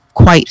become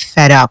quite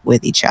fed up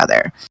with each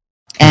other.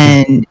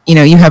 And,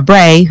 you have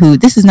Bray, who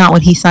this is not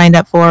what he signed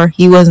up for.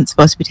 He wasn't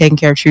supposed to be taking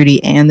care of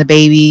Trudy and the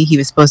baby. He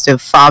was supposed to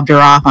have fobbed her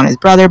off on his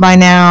brother by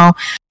now.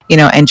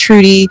 And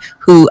Trudy,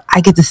 who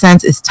I get the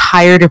sense is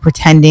tired of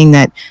pretending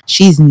that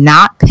she's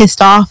not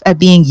pissed off at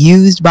being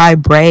used by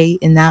Bray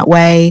in that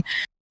way.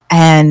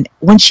 And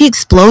when she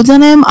explodes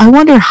on him, I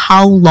wonder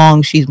how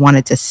long she's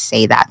wanted to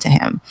say that to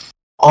him.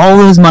 All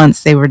those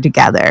months they were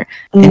together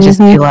and just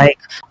be like,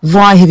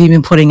 why have you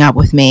been putting up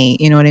with me?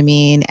 You know what I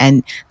mean?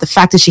 And the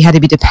fact that she had to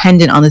be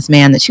dependent on this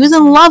man that she was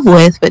in love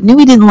with, but knew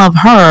he didn't love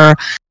her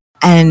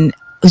and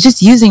was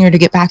just using her to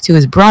get back to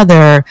his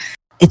brother.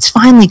 It's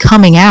finally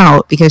coming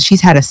out because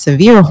she's had a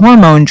severe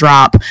hormone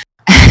drop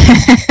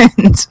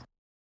and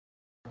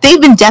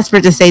they've been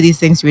desperate to say these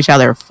things to each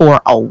other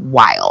for a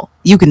while.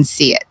 You can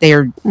see it. They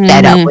are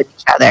fed up with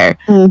each other.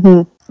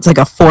 It's like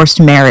a forced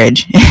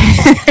marriage.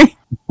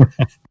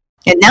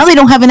 And now they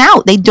don't have an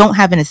out. They don't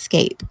have an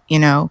escape.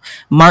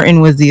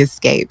 Martin was the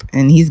escape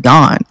and he's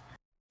gone.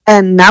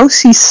 And now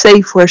she's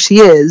safe where she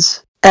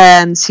is.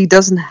 And she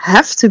doesn't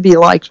have to be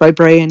liked by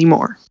Bray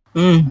anymore.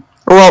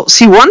 Well,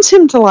 she wants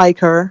him to like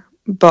her,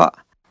 but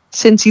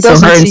since he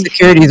doesn't... So her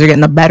insecurities are getting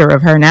the better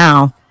of her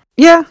now.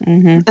 Yeah,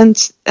 and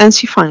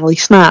she finally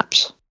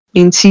snaps.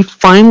 She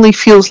finally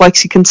feels like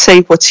she can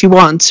say what she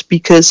wants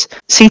because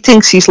she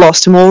thinks she's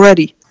lost him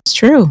already. It's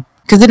true.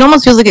 Because it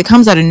almost feels like it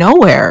comes out of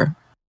nowhere.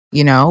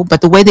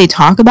 But the way they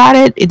talk about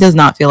it, it does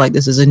not feel like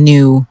this is a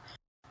new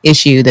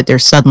issue that they're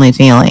suddenly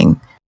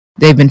feeling.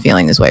 They've been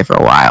feeling this way for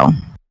a while.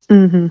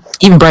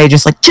 Even Bray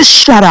just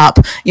shut up.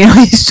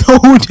 He's so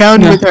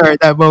down with her at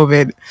that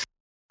moment.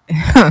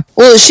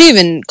 Well, she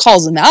even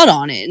calls him out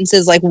on it and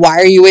says, why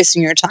are you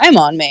wasting your time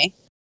on me?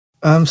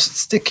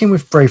 Sticking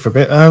with Bray for a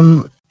bit,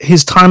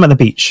 his time at the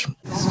beach.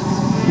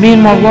 Me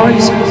and my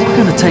worries, we're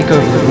gonna take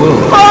over the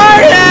world.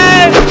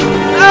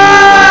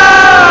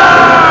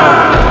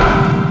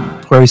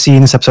 Where we see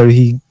in this episode,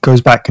 he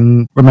goes back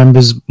and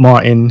remembers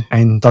Martin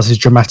and does his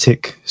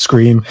dramatic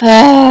scream.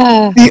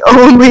 The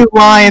only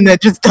line that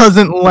just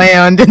doesn't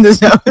land in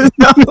this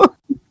episode.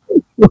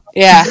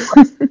 Yeah.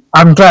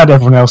 I'm glad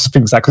everyone else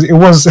thinks that because it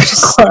was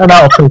quite an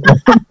out of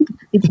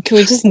Can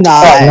we just Oh,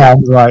 not? yeah,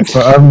 right,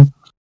 but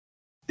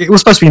it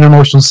was supposed to be an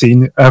emotional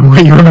scene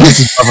where you remember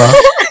his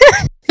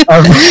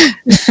brother.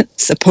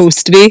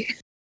 Supposed to be.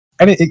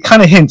 And it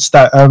kind of hints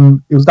that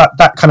it was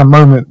that kind of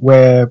moment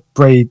where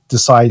Bray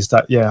decides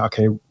that, yeah,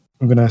 okay,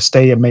 I'm gonna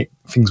stay and make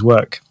things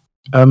work.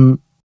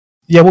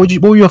 Yeah, what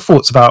were your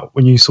thoughts about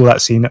when you saw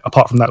that scene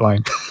apart from that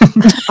line?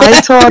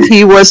 I thought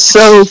he was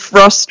so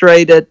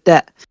frustrated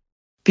that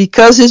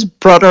because his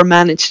brother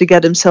managed to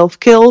get himself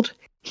killed,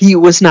 he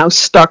was now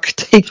stuck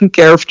taking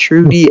care of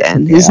Trudy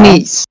and his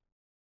niece.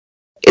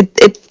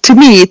 It to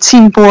me it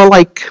seemed more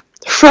like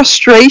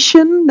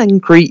frustration than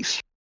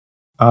grief.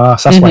 So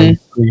that's why he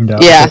screamed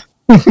out. Yeah.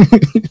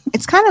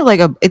 It's kind of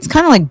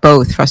like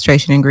both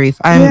frustration and grief.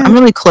 I'm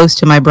really close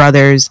to my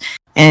brothers,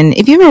 and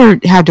if you ever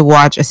had to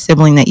watch a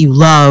sibling that you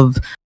love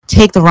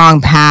take the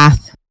wrong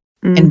path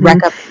and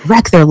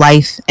wreck their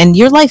life, and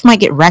your life might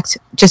get wrecked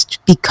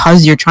just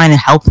because you're trying to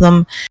help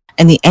them,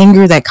 and the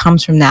anger that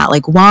comes from that,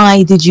 like,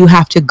 why did you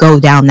have to go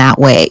down that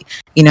way?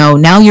 You know,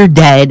 now you're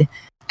dead,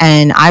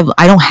 and I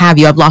don't have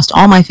you. I've lost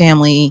all my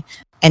family.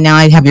 And now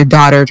I have your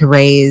daughter to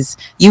raise.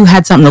 You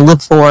had something to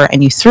live for,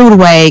 and you threw it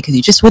away because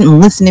you just wouldn't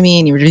listen to me,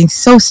 and you were being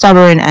so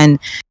stubborn, and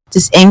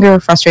just anger,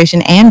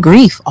 frustration, and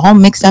grief all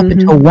mixed up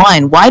into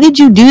one. Why did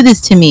you do this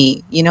to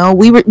me? You know,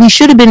 we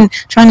should have been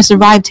trying to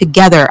survive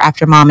together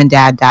after Mom and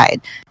Dad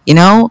died. You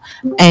know,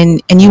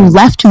 and you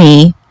left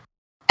me,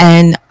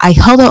 and I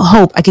held out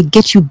hope I could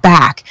get you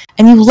back,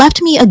 and you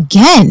left me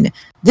again.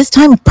 This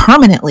time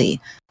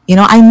permanently. You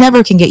know, I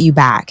never can get you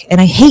back.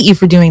 And I hate you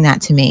for doing that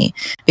to me.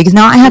 Because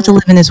now I have to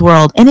live in this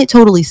world. And it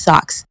totally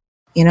sucks.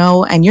 You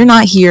know, and you're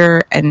not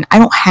here. And I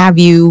don't have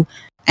you.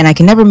 And I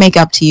can never make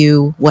up to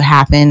you what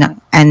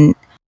happened. And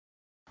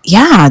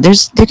yeah,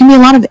 there can be a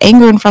lot of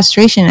anger and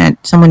frustration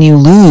at someone you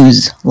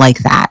lose like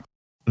that.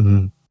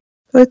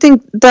 I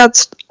think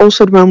that's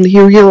also the moment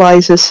he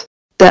realizes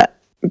that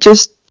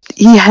just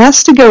he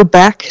has to go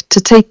back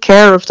to take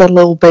care of that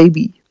little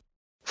baby.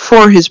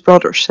 For his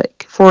brother's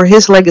sake, for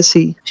his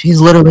legacy.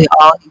 She's literally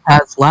all he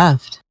has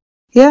left.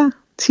 Yeah,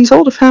 he's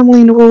all the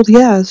family in the world he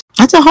has.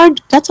 That's a hard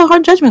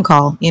judgment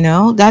call. You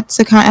know, that's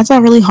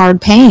a really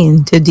hard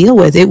pain to deal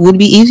with. It would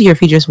be easier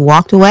if he just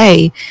walked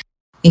away.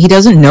 He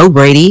doesn't know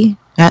Brady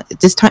at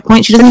this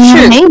point. She doesn't even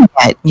have a name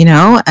yet. You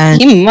know,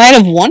 and he might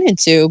have wanted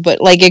to, but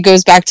like it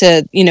goes back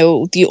to, you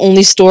know, the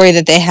only story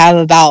that they have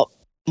about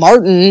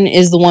Martin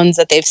is the ones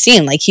that they've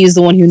seen. Like he's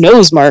the one who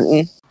knows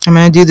Martin. I'm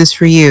gonna do this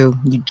for you,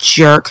 you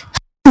jerk.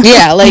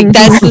 Yeah, like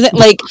that's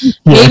like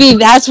maybe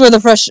that's where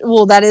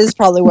that is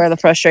probably where the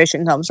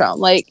frustration comes from.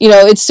 Like, you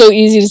know, it's so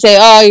easy to say,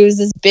 oh, he was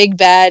this big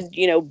bad,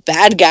 you know,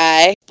 bad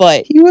guy,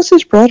 but he was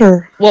his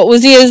brother. What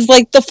was he as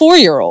like the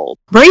 4-year-old?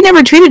 Bray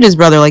never treated his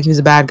brother like he was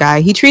a bad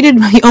guy. He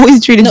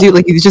always treated Zoot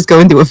like he was just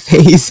going through a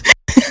phase.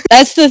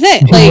 That's the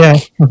thing. Like, yeah,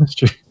 that's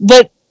true.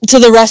 But to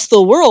the rest of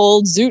the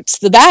world, Zoot's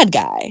the bad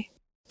guy.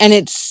 And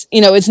it's,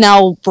 you know, it's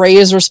now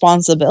Bray's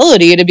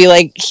responsibility to be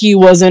like, he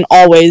wasn't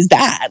always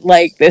bad.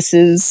 Like, this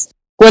is,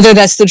 whether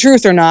that's the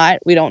truth or not,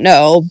 we don't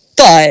know,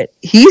 but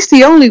he's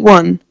the only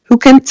one who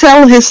can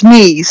tell his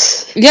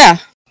niece. Yeah.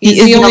 He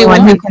is the only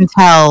one who can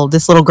tell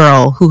this little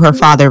girl who her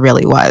father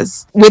really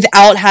was.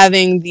 Without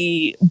having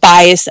the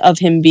bias of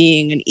him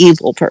being an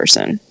evil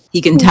person.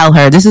 He can tell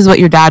her, this is what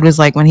your dad was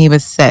like when he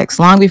was 6,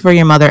 long before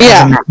your mother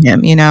ever met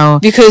him, you know?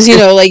 Because, you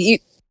know,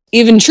 like,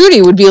 even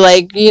Trudy would be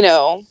like, you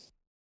know,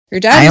 your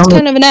dad was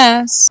kind of an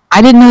ass.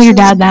 I didn't know your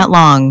dad that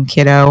long,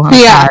 kiddo. I'm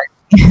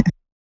sorry.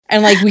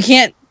 And, like, we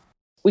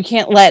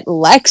can't let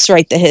Lex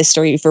write the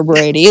history for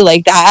Brady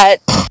like that.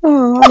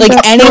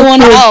 Like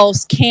anyone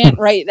else can't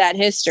write that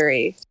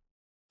history.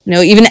 You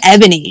know, even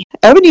Ebony.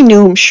 Ebony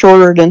knew him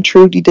shorter than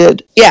Trudy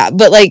did. Yeah,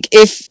 but like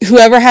if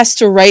whoever has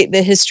to write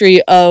the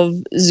history of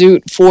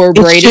Zoot for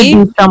Brady, it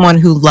should be someone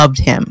who loved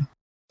him.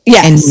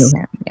 Yes, and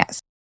knew him. Yes,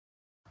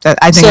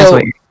 I think that's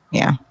what.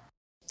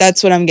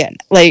 That's what I'm getting.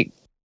 Like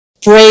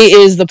Bray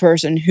is the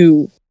person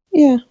who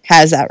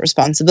has that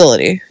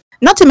responsibility.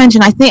 Not to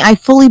mention, I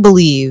fully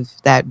believe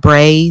that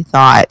Bray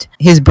thought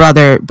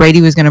Brady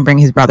was going to bring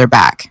his brother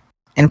back.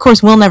 And of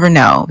course, we'll never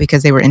know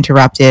because they were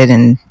interrupted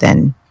and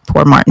then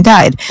poor Martin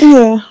died.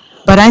 Yeah.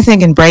 But I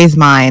think in Bray's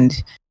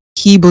mind,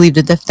 he believed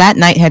that if that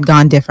night had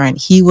gone different,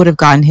 he would have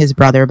gotten his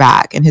brother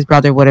back and his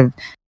brother would have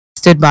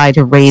stood by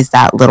to raise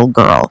that little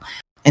girl.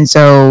 And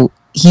so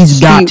he's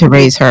got to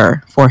raise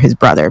her for his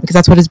brother because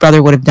that's what his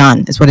brother would have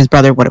done. It's what his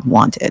brother would have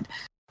wanted.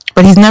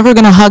 But he's never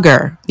going to hug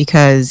her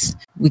because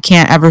we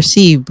can't ever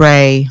see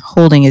Bray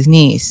holding his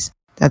niece.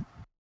 That's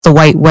the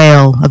white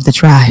whale of the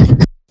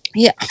tribe.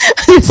 Yeah.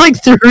 It's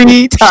like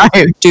 3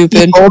 times.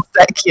 Stupid. He holds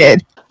that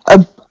kid.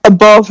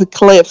 Above a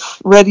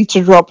cliff, ready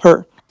to drop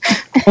her.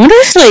 I wonder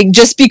if, like,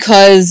 just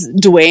because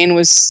Dwayne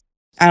was,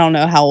 I don't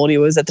know how old he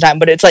was at the time,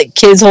 but it's like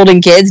kids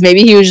holding kids.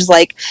 Maybe he was just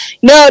like,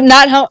 no,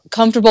 not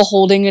comfortable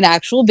holding an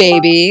actual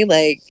baby.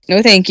 Like,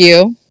 no, thank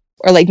you.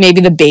 Or like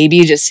maybe the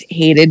baby just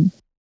hated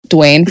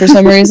Dwayne for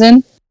some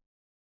reason.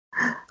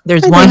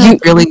 There's one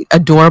really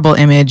adorable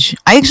image.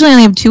 I actually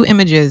only have 2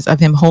 images of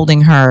him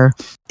holding her.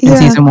 in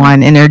season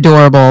 1, and they're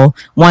adorable.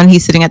 One,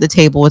 he's sitting at the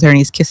table with her and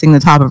he's kissing the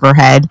top of her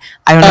head.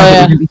 I don't know if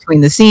it was in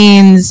between the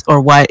scenes or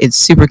what. It's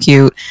super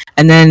cute.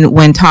 And then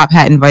when Top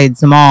Hat invites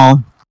them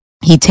all,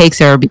 he takes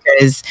her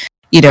because,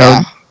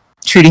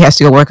 Trudy has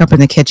to go work up in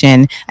the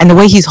kitchen. And the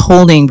way he's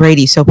holding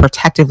Brady so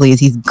protectively is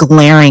he's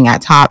glaring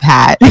at Top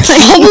Hat.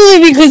 Probably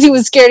because he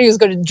was scared he was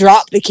going to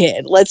drop the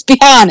kid. Let's be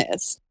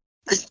honest.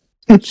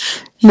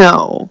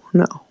 No.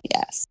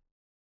 Yes.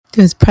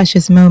 Those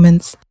precious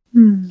moments.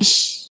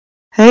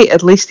 Hey,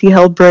 at least he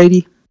held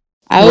Brady.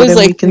 I More was than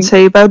like, we can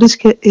say about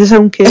his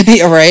own kid.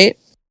 right?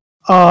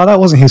 Oh, that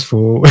wasn't his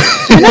fault. No,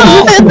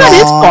 it's not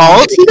his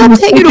fault. He got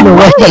taken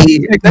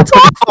away. That's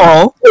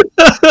awful.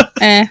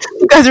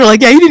 You guys are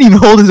like, yeah, he didn't even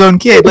hold his own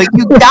kid. Like,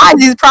 you guys,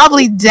 he's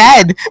probably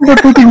dead. You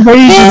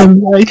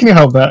can't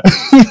help that.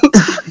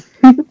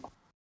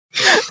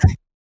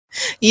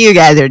 You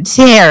guys are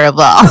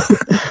terrible.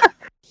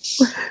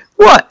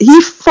 What?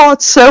 He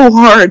fought so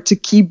hard to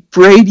keep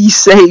Brady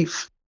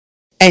safe.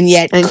 And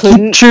yet And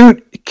couldn't.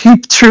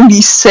 keep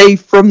Trudy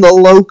safe from the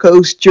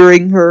locos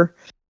during her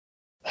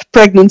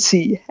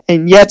pregnancy.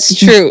 And yet It's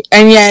true.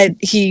 And yet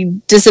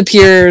he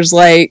disappears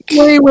like.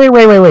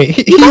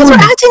 Wait. You guys are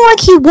acting like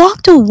he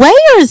walked away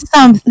or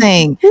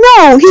something.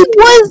 No, he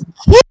was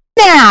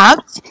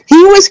kidnapped.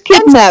 He was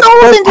kidnapped.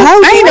 sold but into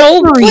how- I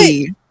know,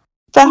 slavery.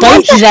 but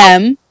don't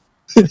them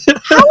How is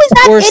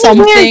that or anywhere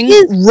something.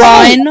 his fault?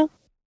 Run.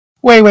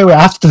 Wait.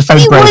 I have to defend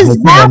He Brady. was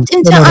zapped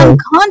into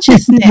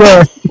unconsciousness.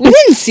 Yeah. We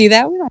didn't see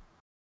that. We don't-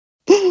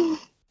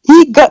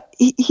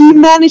 he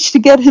managed to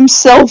get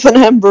himself and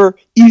Amber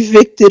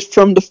evicted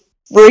from the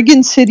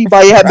friggin' city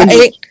by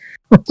Ebony.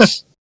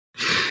 Right?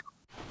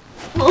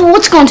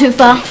 What's gone too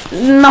far?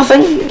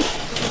 Nothing.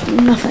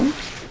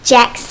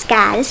 Jack's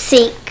got a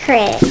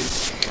secret.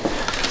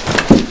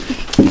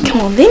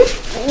 Come on then.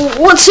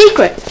 What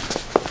secret?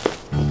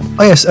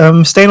 Oh yes.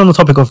 Staying on the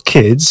topic of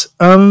kids.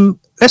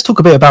 Let's talk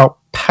a bit about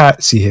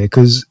Patsy here,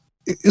 because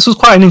this was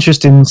quite an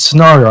interesting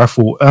scenario. I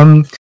thought.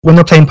 When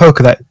they're playing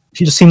poker, that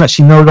she just seemed like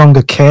she no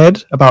longer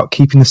cared about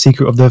keeping the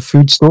secret of the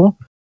food store.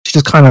 She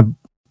just kind of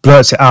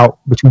blurts it out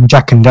between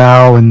Jack and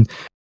Dal, and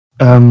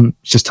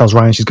she just tells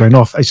Ryan she's going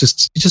off. It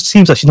just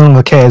seems like she no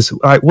longer cares.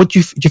 Like, what do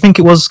you think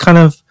it was? Kind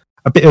of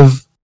a bit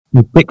of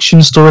eviction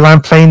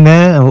storyline playing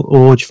there,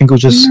 or do you think it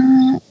was just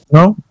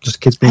just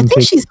kids being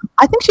kids?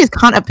 I think she's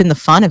caught up in the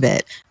fun of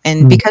it,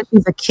 and because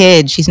she's a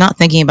kid, she's not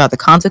thinking about the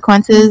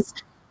consequences.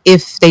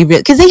 If they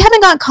because they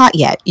haven't got caught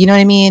yet, you know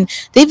what I mean?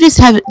 They've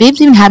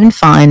been having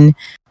fun,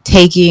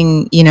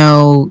 taking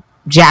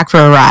Jack for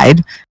a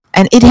ride,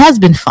 and it has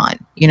been fun,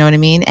 you know what I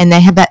mean? And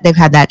they've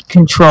had that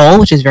control,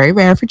 which is very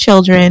rare for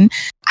children.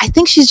 I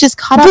think she's just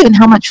caught up in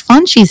how much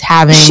fun she's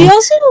having. She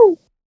also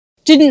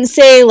didn't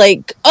say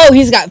like, "Oh,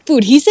 he's got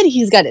food." He said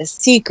he's got a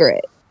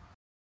secret.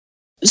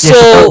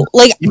 So,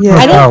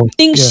 I don't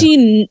think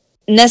she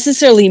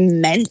necessarily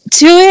meant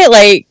to it.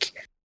 Like,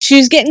 she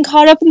was getting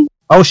caught up in.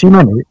 Oh, she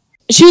meant it.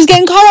 She was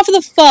getting caught up in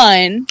the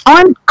fun.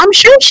 Oh, I'm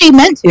sure she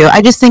meant to.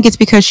 I just think it's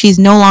because she's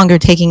no longer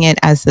taking it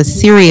as a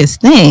serious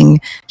thing.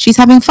 She's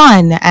having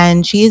fun,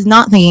 and she is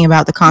not thinking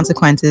about the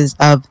consequences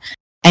of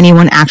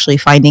anyone actually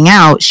finding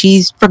out.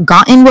 She's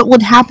forgotten what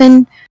would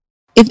happen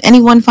if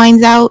anyone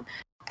finds out.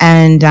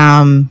 And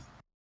and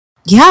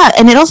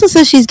it also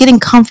says she's getting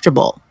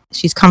comfortable.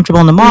 She's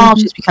comfortable in the mall.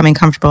 She's becoming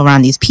comfortable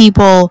around these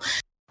people,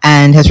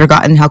 and has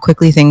forgotten how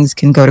quickly things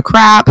can go to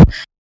crap.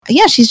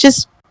 Yeah, she's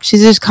just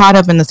caught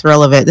up in the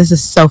thrill of it. This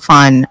is so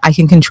fun. I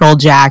can control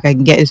Jack. I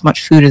can get as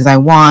much food as I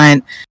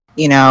want.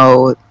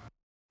 I'm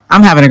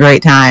having a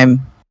great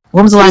time.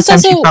 When was the last time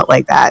she felt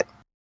like that?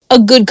 A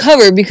good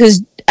cover,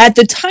 because at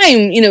the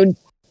time,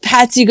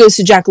 Patsy goes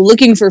to Jack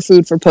looking for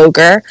food for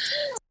poker,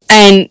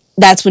 and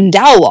that's when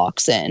Dal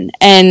walks in,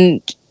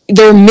 and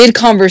they're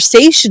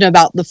mid-conversation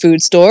about the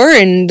food store,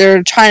 and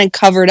they're trying to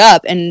cover it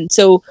up, and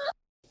so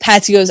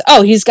Patsy goes,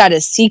 "Oh, he's got a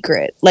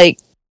secret." Like,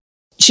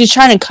 she's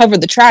trying to cover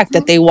the track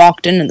that they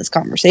walked into this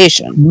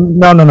conversation.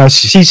 No.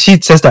 She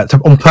says that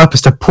on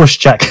purpose to push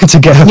Jack to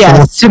get her.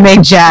 Yes, to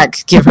make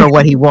Jack give her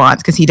what he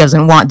wants, because he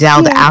doesn't want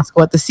Dal to ask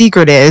what the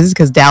secret is,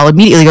 because Dal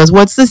immediately goes,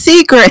 "What's the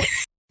secret?"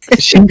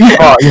 She saw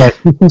that.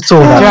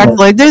 Jack's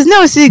like, "There's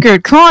no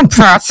secret. Come on,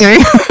 Patsy."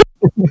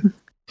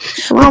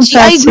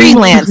 I agree,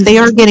 Lance. They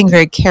are getting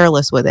very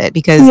careless with it,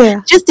 because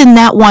just in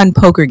that one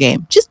poker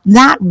game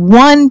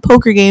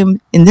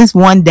in this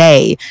one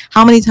day,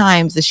 how many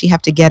times does she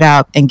have to get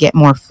up and get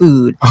more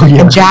food?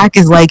 And Jack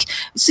is like,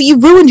 "So you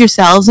ruined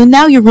yourselves, and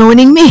now you're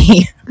ruining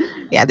me."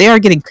 Yeah, they are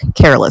getting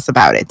careless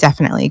about it,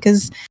 definitely,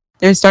 because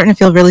they're starting to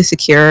feel really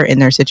secure in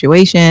their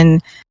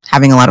situation,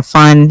 having a lot of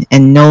fun,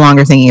 and no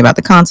longer thinking about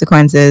the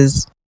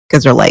consequences,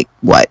 because they're like,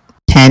 what,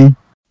 10?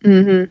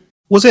 Mm-hmm.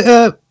 Was it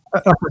a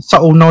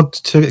subtle nod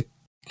to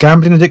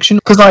gambling addiction?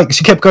 Because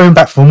she kept going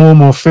back for more and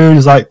more food.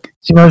 It's like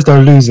she knows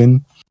they're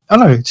losing. I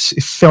don't know.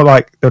 It felt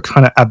like they're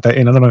trying to add that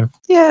in. I don't know.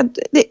 Yeah,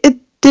 it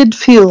did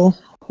feel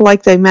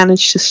like they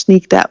managed to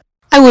sneak that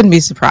I wouldn't be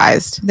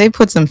surprised. They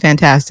put some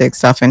fantastic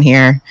stuff in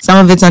here. Some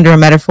of it's under a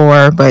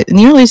metaphor, but in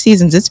the early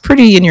seasons, it's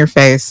pretty in your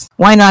face.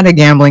 Why not a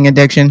gambling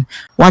addiction?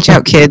 Watch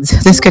out,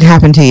 kids. This could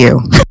happen to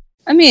you.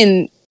 I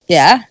mean,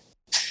 yeah.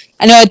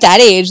 I know at that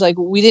age, like,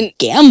 we didn't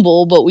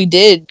gamble, but we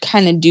did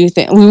kind of do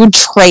things. We would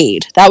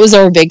trade. That was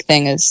our big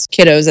thing as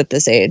kiddos at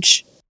this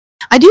age.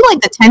 I do like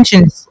the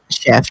tension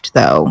shift,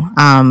 though.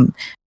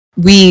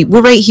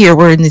 We're right here.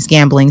 We're in this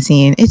gambling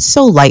scene. It's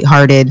so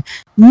lighthearted.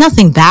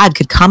 Nothing bad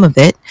could come of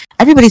it.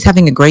 Everybody's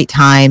having a great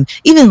time.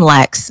 Even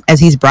Lex, as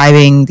he's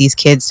bribing these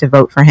kids to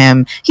vote for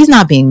him, he's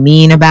not being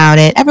mean about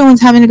it.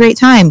 Everyone's having a great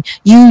time.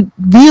 You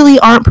really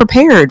aren't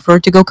prepared for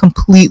it to go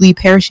completely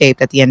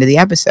pear-shaped at the end of the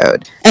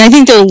episode. And I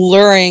think they're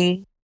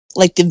luring,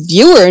 like, the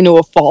viewer into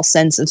a false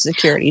sense of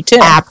security, too.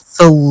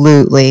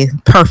 Absolutely.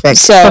 Perfect.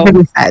 So,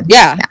 Perfectly said.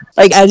 yeah.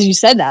 Like, as you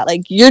said that,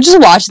 like, you're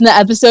just watching the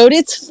episode.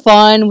 It's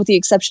fun, with the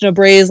exception of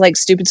Bray's, like,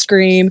 stupid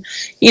scream.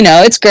 You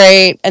know, it's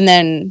great. And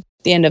then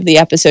the end of the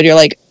episode, you're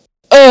like,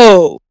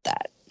 oh,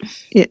 that.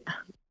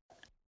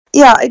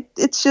 Yeah,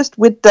 it's just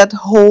with that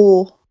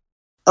whole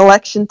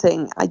election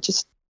thing, I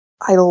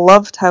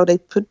loved how they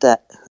put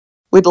that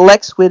with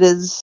Lex with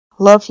his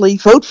lovely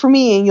vote for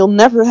me and you'll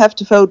never have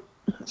to vote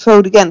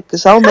again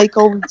because I'll make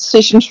all the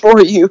decisions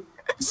for you.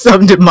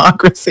 Some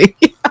democracy.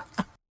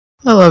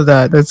 I love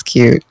that. That's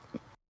cute.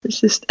 It's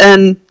just,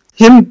 and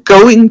him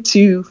going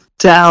to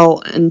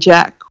Dal and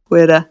Jack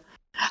with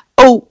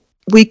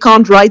we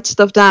can't write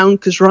stuff down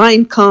because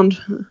Ryan can't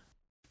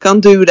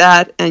do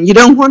that, and you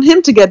don't want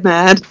him to get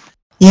mad.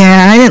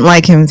 Yeah, I didn't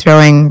like him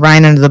throwing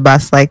Ryan under the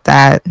bus like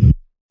that.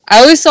 I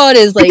always saw it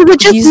as, like,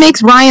 because it just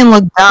makes Ryan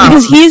look dumb.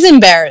 Because he's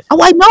embarrassed. Oh,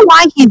 I know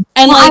why he's.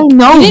 And, I like,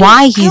 know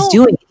why he's help.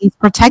 doing it. He's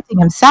protecting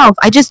himself.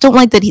 I just don't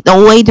like that.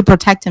 The way to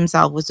protect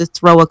himself was to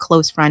throw a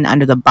close friend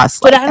under the bus.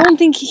 But like I don't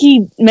think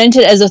he meant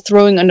it as a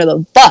throwing under the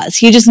bus.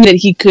 He just knew that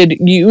he could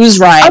use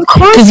Ryan. Of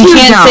course, because you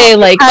can't say,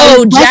 like,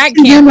 oh, Jack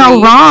can't. You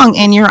know read. wrong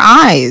in your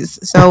eyes.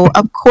 So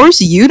of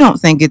course you don't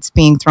think it's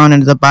being thrown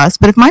under the bus.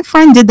 But if my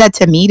friend did that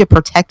to me to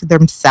protect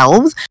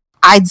themselves,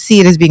 I'd see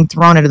it as being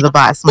thrown under the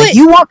bus. Like,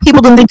 you want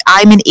people to think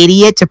I'm an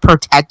idiot to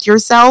protect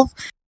yourself?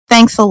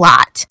 Thanks a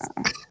lot.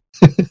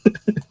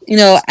 You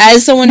know,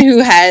 as someone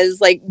who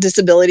has, like,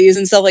 disabilities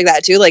and stuff like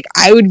that too, like,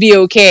 I would be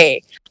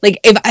okay. Like,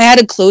 if I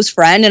had a close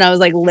friend and I was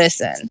like,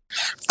 listen,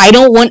 I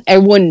don't want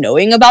everyone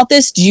knowing about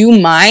this. Do you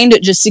mind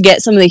just to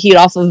get some of the heat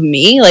off of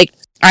me? Like,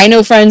 I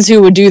know friends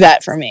who would do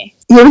that for me.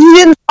 Yeah, he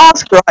didn't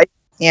ask, right?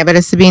 Yeah, but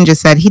as Sabine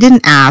just said, he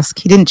didn't ask.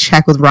 He didn't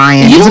check with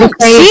Ryan. You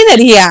don't see that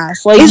he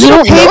asked. Like, is you it don't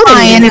okay, know that he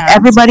Ryan, if asked.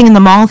 everybody in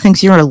the mall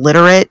thinks you're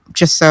illiterate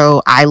just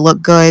so I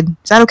look good?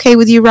 Is that okay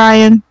with you,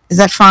 Ryan? Is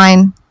that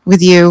fine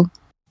with you?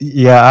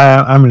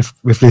 Yeah, I'm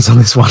with Liz on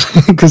this one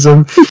because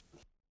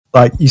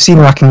like you've seen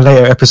like in a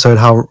later episode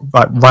how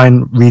like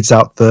Ryan reads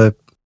out the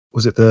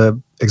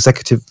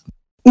executive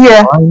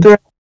Yeah,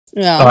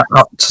 Yeah.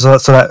 so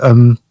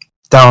that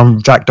Dal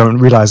and Jack don't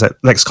realize that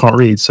Lex can't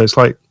read, so it's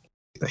like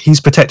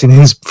he's protecting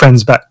his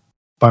friends back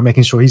by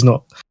making sure he's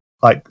not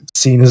like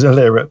seen as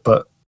illiterate,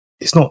 but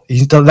it's not.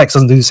 Lex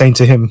doesn't do the same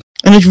to him.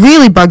 And it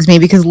really bugs me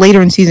because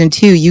later in season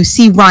 2, you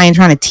see Ryan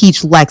trying to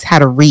teach Lex how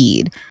to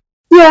read.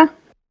 Yeah.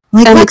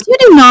 Like, And Lex, you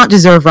do not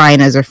deserve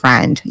Ryan as a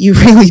friend. You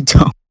really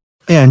don't.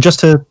 Yeah, and just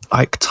to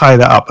like tie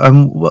that up,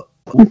 what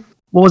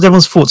was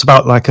everyone's thoughts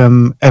about like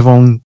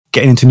everyone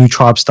getting into new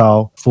tribe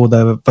style for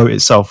the vote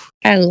itself?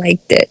 I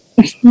liked it.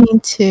 Me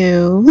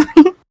too.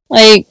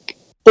 Like,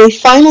 they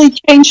finally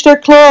changed their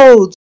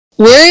clothes.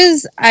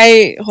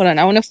 hold on,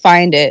 I want to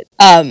find it.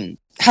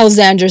 How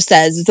Xandra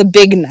says it's a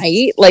big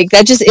night. Like,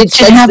 that just, it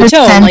should sets have the a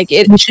tone. sense, Like,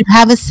 you should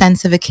have a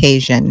sense of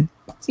occasion.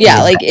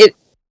 yeah, like it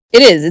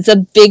is. It's a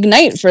big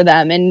night for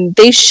them, and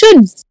they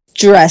should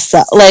dress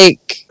up.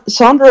 Like,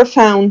 Sandra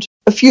found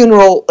a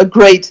funeral a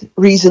great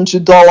reason to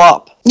doll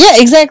up. yeah,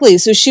 exactly.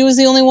 So she was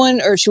the only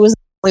one, or she wasn't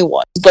the only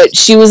one, but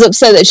she was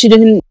upset that she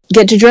didn't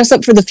get to dress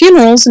up for the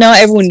funeral, so now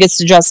everyone gets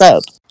to dress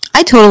up.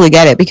 I totally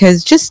get it,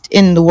 because just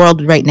in the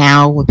world right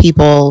now with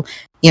people,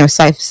 you know,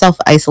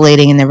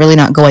 self-isolating and they're really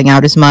not going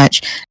out as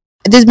much,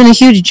 there's been a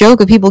huge joke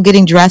of people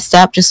getting dressed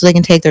up just so they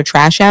can take their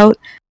trash out.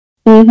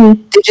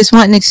 Mm-hmm. They just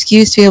want an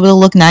excuse to be able to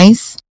look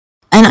nice.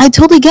 And I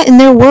totally get, in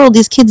their world,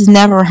 these kids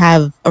never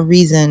have a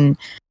reason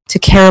to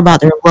care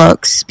about their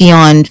looks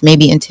beyond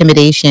maybe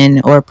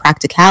intimidation or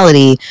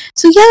practicality.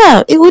 So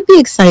yeah, it would be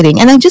exciting.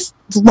 And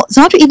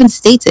Sandra even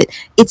states it.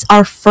 It's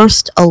our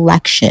first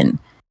election.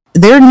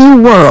 Their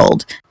new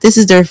world. This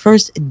is their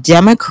first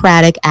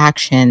democratic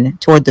action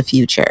toward the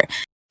future.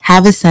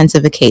 Have a sense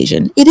of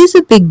occasion. It is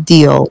a big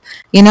deal,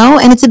 you know?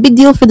 And it's a big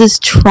deal for this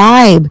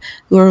tribe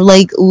who are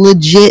like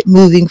legit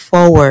moving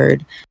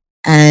forward.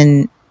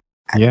 And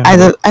Yeah.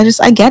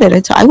 I get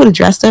it. I would have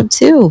dressed up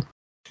too.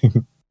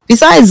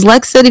 Besides,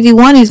 Lex said if he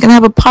won, he's gonna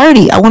have a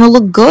party. I want to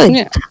look good.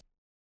 Yeah.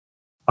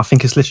 I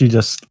think it's literally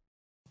just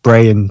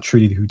Bray and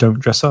Trudy who don't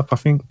dress up. I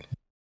think.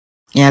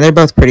 Yeah, they're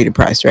both pretty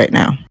depressed right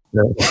now.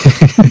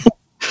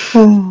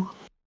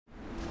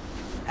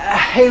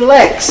 Hey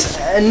Lex,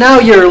 now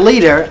you're a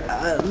leader.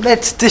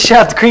 Let's dish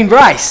out the creamed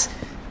rice.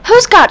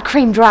 Who's got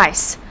creamed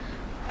rice?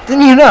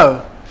 Didn't you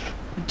know?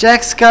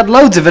 Jack's got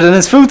loads of it in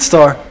his food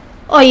store.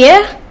 Oh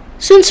yeah?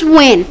 Since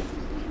when?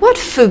 What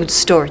food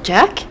store,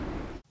 Jack?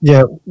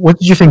 Yeah, what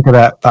did you think of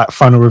that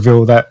final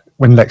reveal that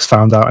when Lex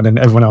found out and then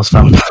everyone else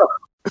found out?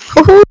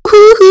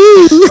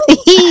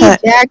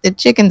 Jack, the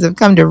chickens have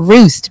come to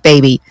roost,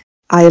 baby.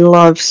 I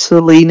love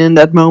Celine in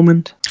that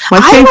moment. My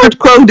favorite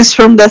quote is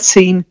from that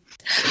scene.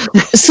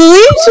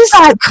 Celine just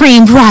got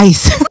creamed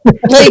rice.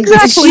 like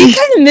Exactly. she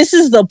kind of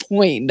misses the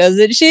point,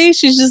 doesn't she?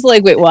 She's just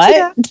like, wait, what?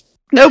 Yeah.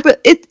 No,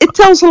 but it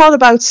tells a lot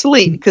about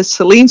Celine, because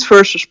Celine's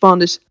first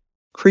response is,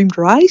 creamed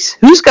rice?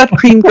 Who's got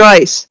creamed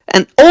rice?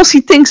 And all she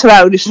thinks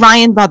about is...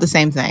 Ryan thought the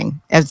same thing.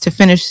 As to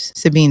finish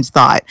Sabine's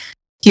thought,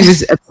 he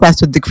was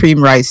obsessed with the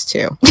cream rice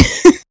too.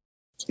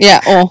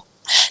 Yeah, well,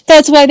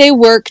 that's why they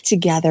work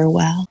together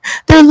well.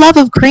 Their love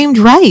of creamed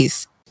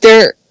rice.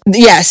 Their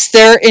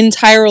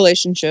entire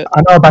relationship.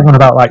 I know I'm banging on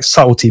about like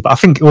subtlety, but I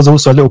think it was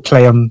also a little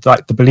play on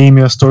like the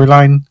bulimia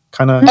storyline,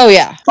 kind of. Oh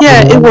yeah,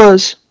 Yeah, it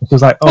was. It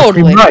was like, oh,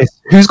 Totally. cream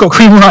rice. Who's got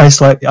cream rice?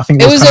 Like, I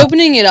think it was kind of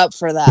opening it up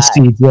for the that.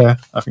 seed. Yeah,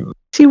 I think.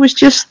 She was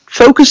just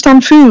focused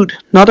on food,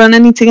 not on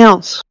anything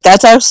else.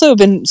 That's also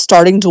been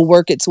starting to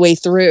work its way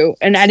through,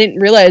 and I didn't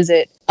realize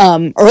it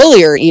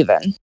earlier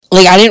even.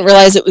 Like I didn't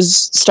realize it was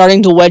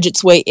starting to wedge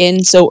its way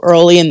in so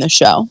early in the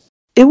show.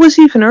 It was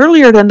even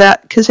earlier than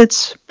that, because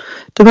it's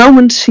the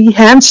moment he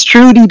hands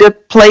Trudy the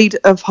plate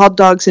of hot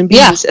dogs and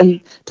beans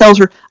and tells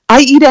her,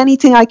 I eat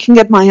anything I can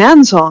get my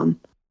hands on.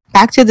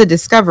 Back to the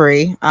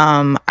discovery.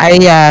 One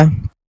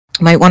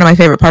of my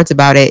favorite parts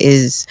about it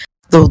is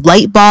the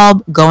light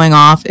bulb going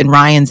off in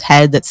Ryan's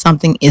head that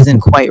something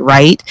isn't quite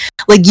right.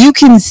 Like you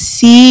can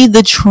see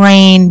the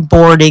train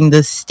boarding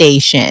the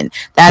station.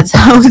 That's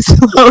how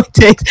slow it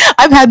takes.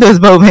 I've had those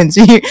moments.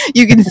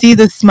 You can see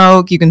the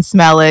smoke, you can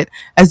smell it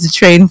as the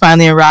train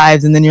finally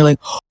arrives, and then you're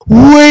like,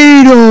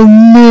 wait a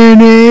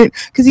minute,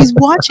 because he's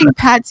watching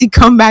Patsy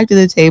come back to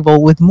the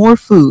table with more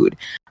food.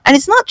 And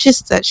it's not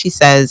just that she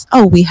says,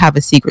 oh, we have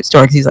a secret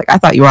store, because he's like, I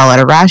thought you were all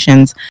out of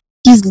rations.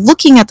 He's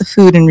looking at the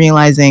food and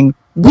realizing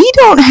we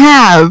don't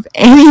have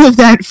any of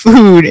that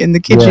food in the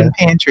kitchen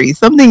pantry.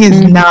 Something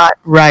is not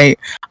right.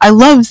 I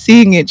love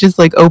seeing it just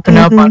like open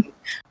up on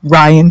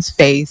Ryan's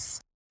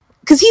face,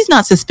 because he's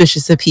not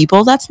suspicious of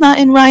people. That's not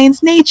in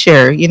Ryan's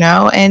nature, you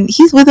know, and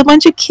he's with a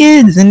bunch of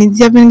kids and he's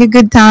having a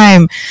good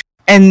time.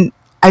 And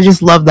I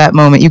just love that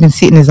moment. You can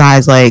see it in his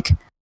eyes, like,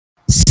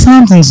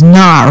 something's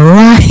not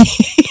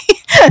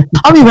right.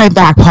 I'll be right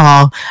back,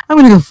 Paul. I'm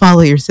going to go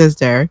follow your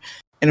sister.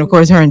 And of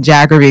course, her and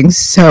Jack are being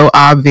so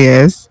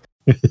obvious.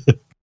 I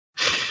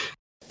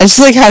just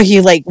like how he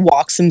like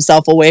walks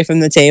himself away from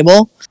the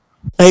table.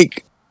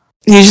 Like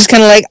he's just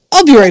kind of like,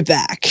 I'll be right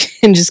back,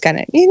 and just kind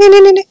of.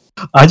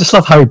 I just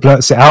love how he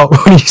blurts it out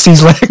when he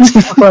sees Lex.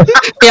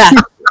 Yeah.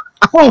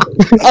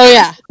 Oh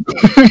yeah.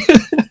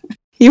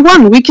 You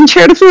won. We can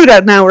share the food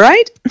out now,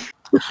 right?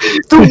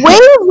 The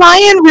way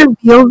Ryan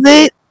reveals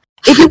it,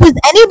 if it was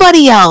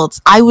anybody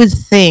else, I would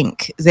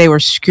think they were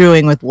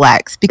screwing with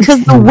Lex,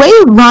 because the way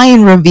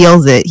Ryan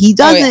reveals it, he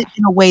does it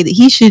in a way that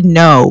he should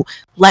know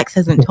Lex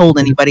hasn't told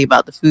anybody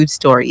about the food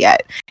store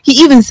yet. He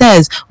even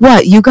says,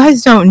 what, you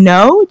guys don't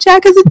know?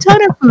 Jack has a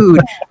ton of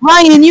food.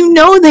 Ryan, you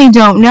know they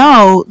don't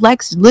know.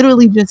 Lex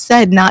literally just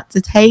said not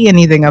to say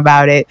anything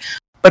about it.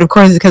 But of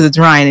course, because it's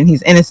Ryan and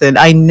he's innocent,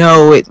 I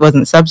know it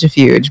wasn't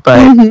subterfuge,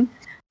 but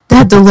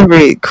that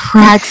delivery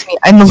cracks me.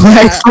 And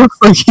Lex looks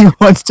like he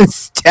wants to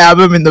stab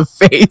him in the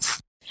face.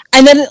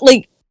 And then,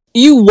 like,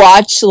 you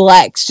watch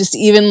Lex just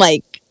even,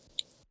 like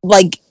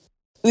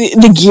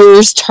the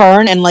gears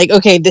turn and, like,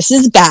 okay, this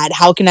is bad.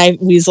 How can I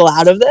weasel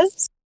out of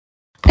this?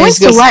 Points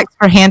to Lex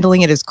for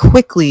handling it as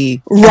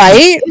quickly.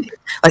 Right?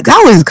 Like,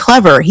 that was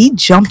clever. He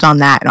jumped on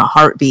that in a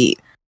heartbeat.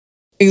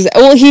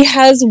 Exactly. Well, he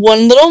has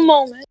one little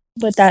moment,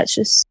 but that's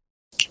just...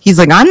 He's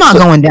like, I'm not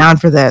going down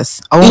for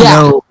this.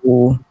 Oh,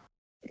 no.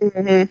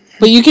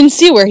 But you can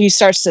see where he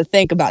starts to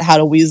think about how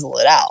to weasel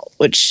it out,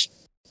 which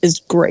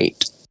is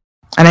great.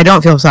 And I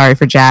don't feel sorry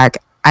for Jack.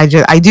 I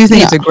do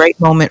think it's a great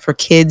moment for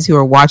kids who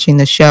are watching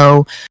the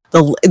show.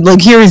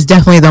 Here is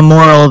definitely the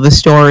moral of the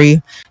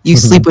story. You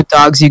sleep with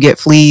dogs, you get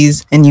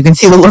fleas, and you can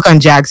see the look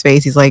on Jack's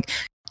face. He's like,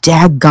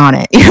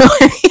 daggone it.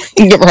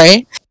 You know?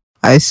 Right?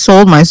 I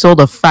sold my soul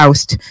to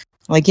Faust.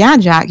 Like, yeah,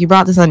 Jack, you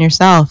brought this on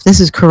yourself.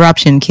 This is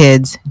corruption,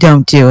 kids.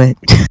 Don't do it.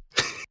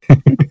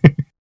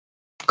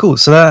 Cool.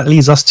 So that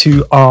leads us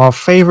to our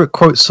favorite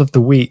quotes of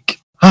the week.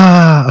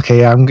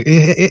 Okay, yeah,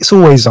 it's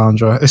always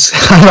Zandra.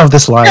 I love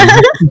this line.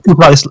 We've talked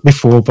about this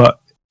before,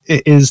 but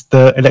it is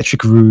the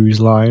Electric Rouge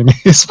line.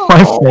 It's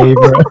my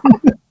favorite.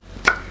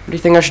 What do you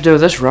think I should do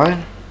with this,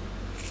 Ryan?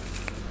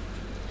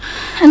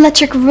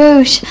 Electric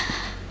Rouge.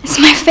 It's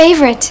my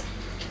favorite.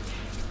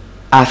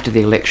 After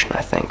the election,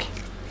 I think.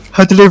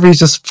 Her delivery is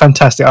just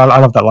fantastic. I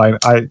love that line.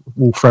 I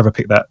will forever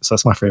pick that. So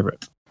that's my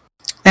favorite.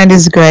 That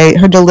is great.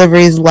 Her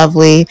delivery is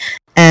lovely.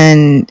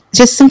 And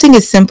just something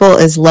as simple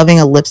as loving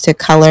a lipstick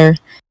color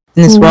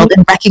in this world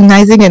and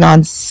recognizing it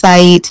on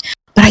sight.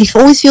 But I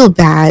always feel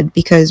bad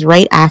because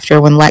right after,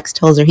 when Lex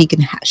tells her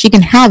she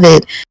can have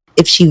it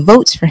if she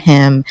votes for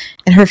him.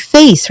 And her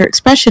face, her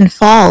expression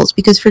falls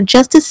because for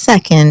just a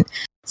second,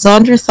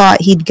 Zandra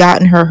thought he'd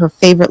gotten her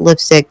favorite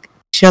lipstick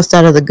just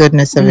out of the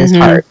goodness of his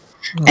heart.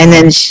 And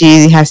then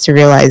she has to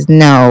realize,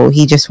 no,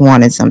 he just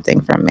wanted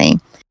something from me.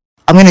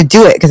 I'm going to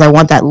do it because I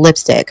want that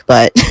lipstick,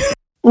 but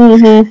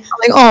I'm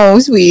like, oh,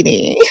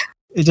 sweetie.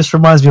 It just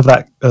reminds me of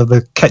that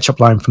the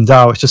ketchup line from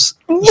Dow. It's just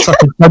such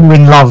a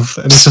genuine love,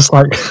 and it's just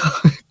like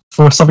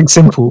for something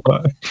simple,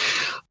 but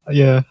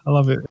yeah, I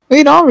love it.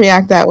 We'd all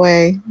react that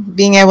way,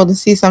 being able to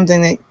see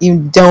something that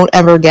you don't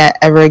ever get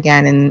ever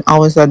again, and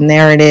all of a sudden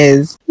there it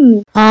is.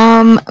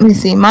 Let me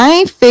see.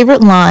 My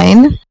favorite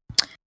line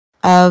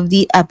of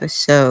the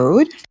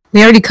episode.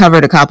 We already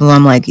covered a couple of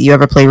them, like you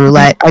ever play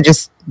roulette. I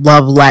just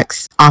love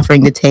Lex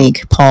offering to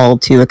take Paul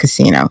to a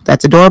casino.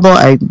 That's adorable.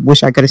 I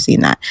wish I could have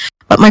seen that.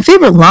 But my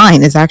favorite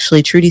line is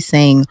actually Trudy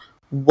saying,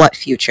 "What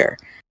future?"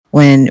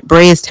 When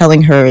Bray is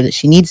telling her that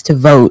she needs to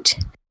vote,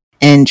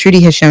 and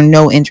Trudy has shown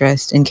no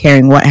interest in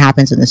caring what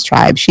happens in this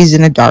tribe. She's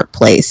in a dark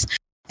place.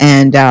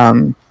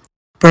 And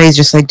Bray's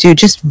just like, dude,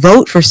 just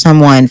vote for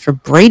someone for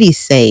Brady's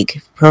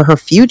sake, for her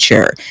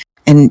future.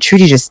 And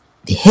Trudy just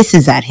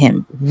hisses at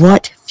him.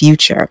 What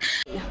future?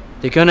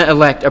 They're gonna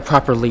elect a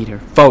proper leader.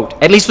 Vote,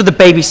 at least for the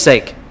baby's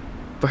sake.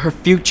 For her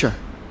future.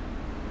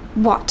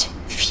 What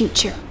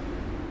future?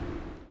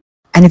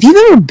 And if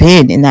you've ever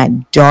been in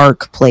that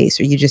dark place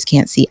where you just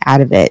can't see out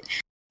of it,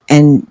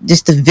 and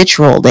just the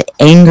vitriol, the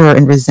anger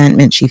and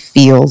resentment she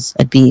feels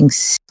at being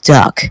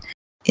stuck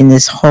in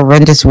this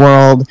horrendous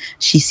world,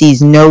 she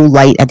sees no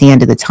light at the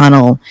end of the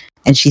tunnel,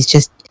 and she's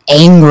just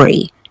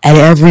angry at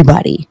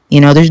everybody. You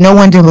know, there's no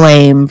one to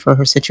blame for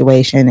her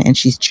situation, and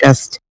she's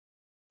just,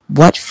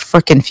 what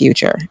frickin'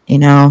 future, you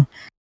know?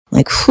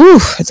 Like,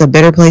 whew, it's a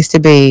bitter place to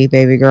be,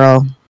 baby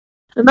girl.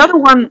 Another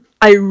one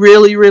I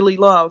really, really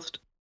loved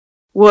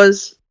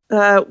was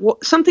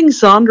something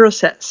Zandra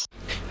says.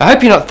 I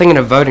hope you're not thinking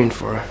of voting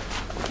for her.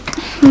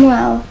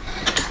 Well,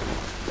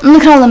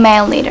 look at all the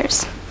male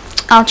leaders.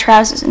 All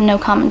trousers and no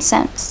common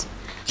sense.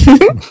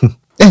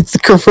 That's a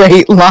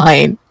great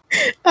line.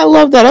 I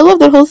love that. I love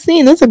that whole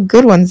scene. That's a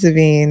good one,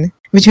 Sabine.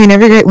 Between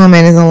every great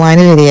woman is a line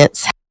of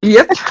idiots.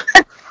 Yep.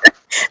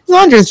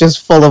 Zandra's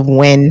just full of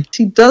win.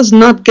 She does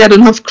not get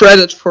enough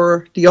credit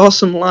for the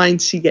awesome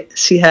lines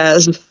she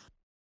has.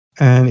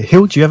 And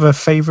Hill, do you have a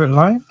favorite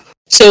line?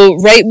 So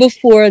right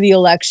before the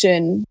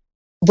election,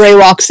 Bray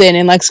walks in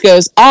and Lex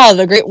goes,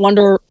 the great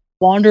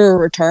Wanderer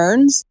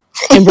returns.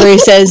 And Bray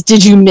says,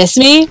 did you miss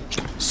me?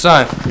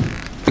 So,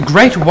 the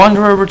great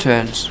Wanderer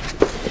returns.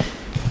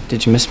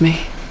 Did you miss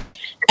me?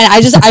 And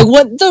I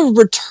want the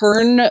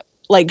return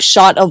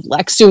shot of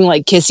Lex doing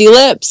kissy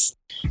lips,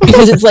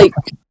 because it's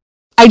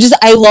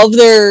I love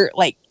their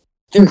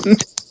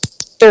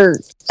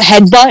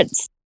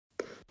headbutts.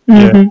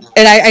 Yeah.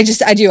 And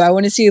I do. I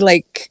want to see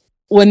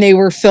when they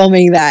were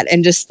filming that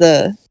and just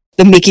the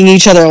making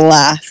each other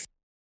laugh.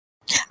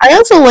 I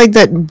also like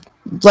that,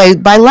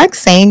 by Lex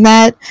saying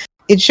that,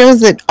 it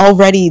shows that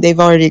they've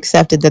already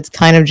accepted that's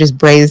kind of just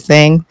Bray's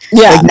thing.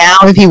 Yeah. Now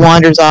if he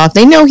wanders off,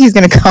 they know he's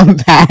going to come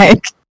back.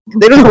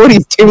 They don't know what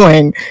he's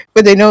doing,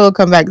 but they know he'll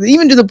come back.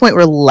 Even to the point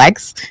where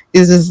Lex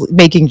is just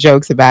making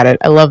jokes about it.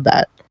 I love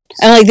that.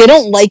 And they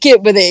don't like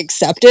it, but they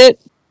accept it.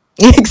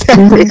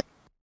 Exactly.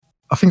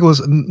 I think it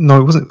was no,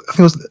 it wasn't. I think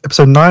it was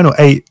episode 9 or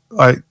 8.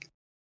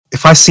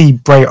 If I see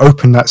Bray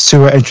open that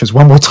sewer entrance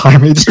one more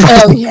time, it just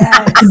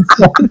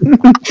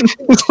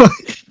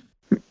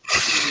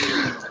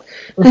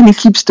and he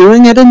keeps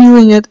doing it and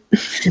doing it.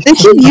 They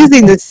keep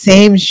using the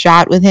same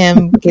shot with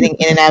him getting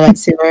in and out of that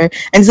sewer,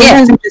 and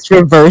sometimes they just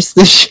reverse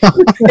the shot.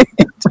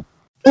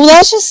 Well,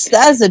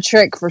 that's a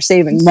trick for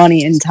saving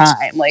money and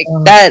time.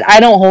 That, I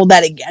don't hold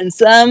that against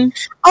them.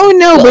 Oh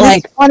no, but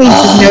it's funny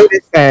to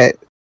notice that.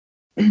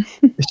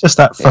 It's just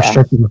that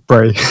frustration with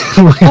Bray.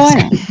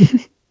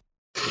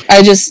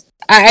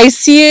 I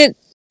see it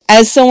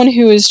as someone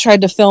who has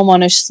tried to film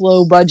on a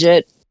low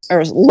budget.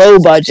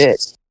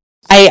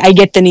 I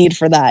get the need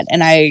for that,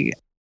 and I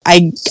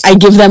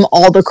give them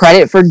all the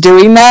credit for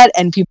doing that,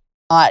 and people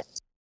not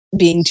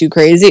being too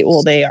crazy.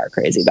 Well, they are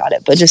crazy about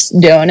it, but just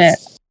doing it.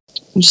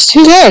 Just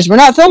who cares? We're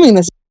not filming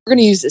this. We're going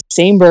to use the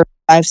same Bird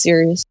 5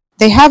 series.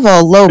 They have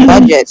a low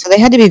budget, so they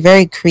had to be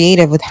very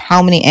creative with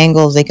how many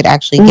angles they could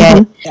actually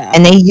get,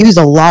 and they use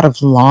a lot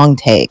of long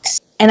takes.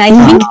 And I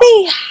think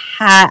they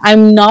had,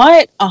 I'm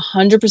not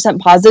 100%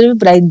 positive,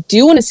 but I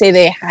do want to say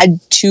they had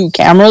 2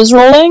 cameras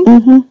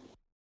rolling.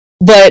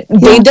 But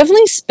they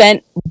definitely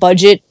spent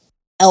budget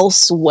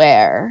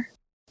elsewhere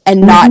and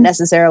not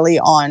necessarily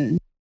on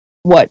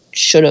what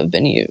should have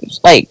been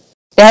used. They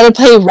had to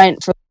pay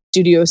rent for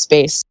studio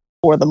space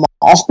for the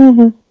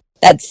mall.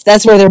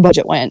 That's where their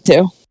budget went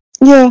to.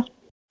 Yeah.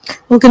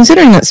 Well,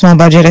 considering that small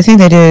budget, I think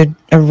they did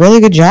a really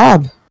good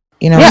job,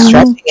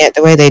 stressing it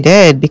the way they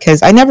did,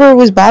 because I never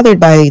was bothered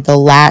by the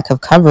lack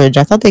of coverage.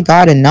 I thought they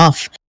got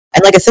enough.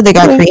 And like I said, they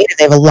got creative.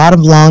 They have a lot of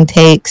long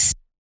takes,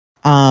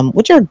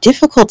 which are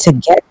difficult to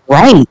get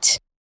right,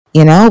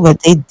 but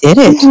they did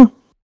it.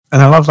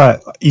 And I love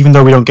that, even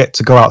though we don't get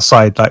to go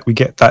outside, we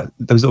get that,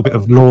 there's a little bit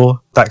of lore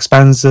that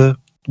expands the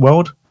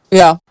world.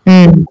 Yeah.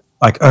 Mm.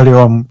 Like earlier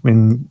on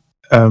when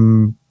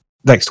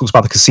Lex talks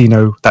about the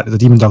casino that the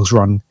Demon Dogs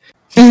run.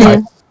 Mhm.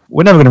 Like,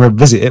 we're never going to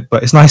revisit it,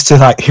 but it's nice to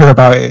like hear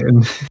about it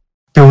and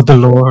build the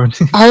lore.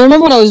 I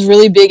remember when I was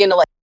really big into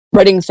like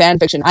writing fan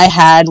fiction, I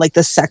had like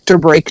the sector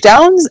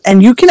breakdowns,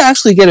 and you can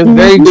actually get a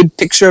very good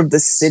picture of the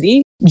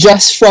city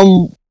just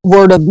from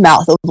word of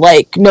mouth of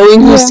like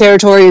knowing whose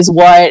territory is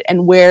what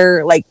and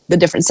where like the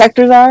different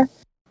sectors are.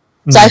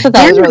 So I thought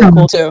that was really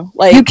cool too.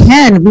 Like You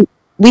can.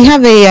 We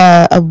have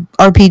a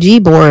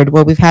RPG board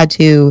where we've had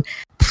to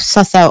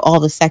suss out all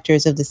the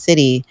sectors of the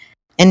city,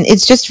 and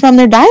it's just from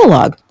their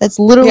dialogue. That's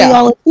literally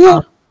all it's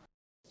about.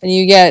 and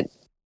you get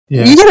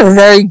Yeah. you get a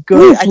very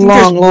good. I think long,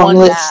 there's long one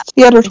list. map,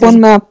 Yeah, there's one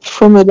map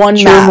from a One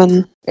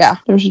German. Yeah.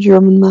 There's a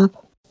German map.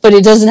 but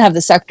it doesn't have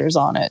the sectors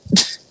on it.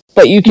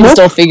 But you can Nope.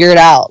 still figure it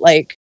out.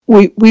 Like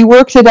We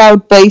worked it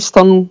out based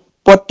on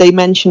what they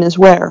mention is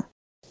where.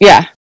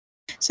 yeah,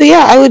 So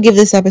yeah, I would give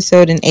this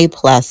episode an A+.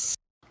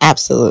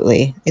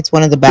 Absolutely. It's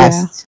one of the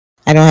best.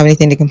 I don't have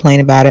anything to complain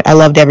about it. I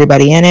loved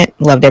everybody in it.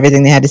 Loved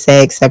everything they had to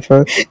say except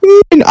for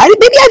maybe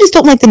I just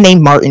don't like the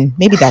name Martin.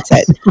 Maybe that's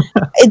it.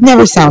 It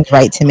never sounds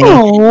right to me.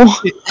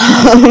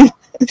 Oh.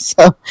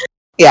 So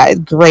yeah, it's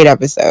a great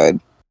episode.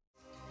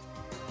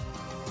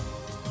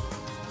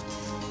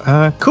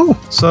 Cool.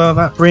 So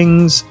that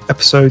brings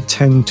episode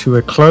 10 to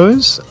a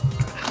close.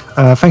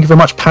 Thank you very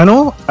much,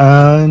 panel,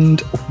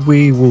 and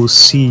we will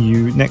see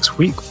you next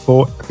week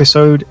for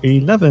episode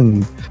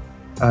 11.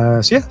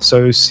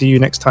 So see you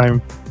next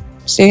time.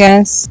 see you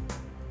guys.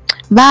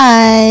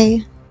 Bye.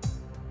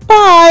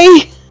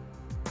 Bye.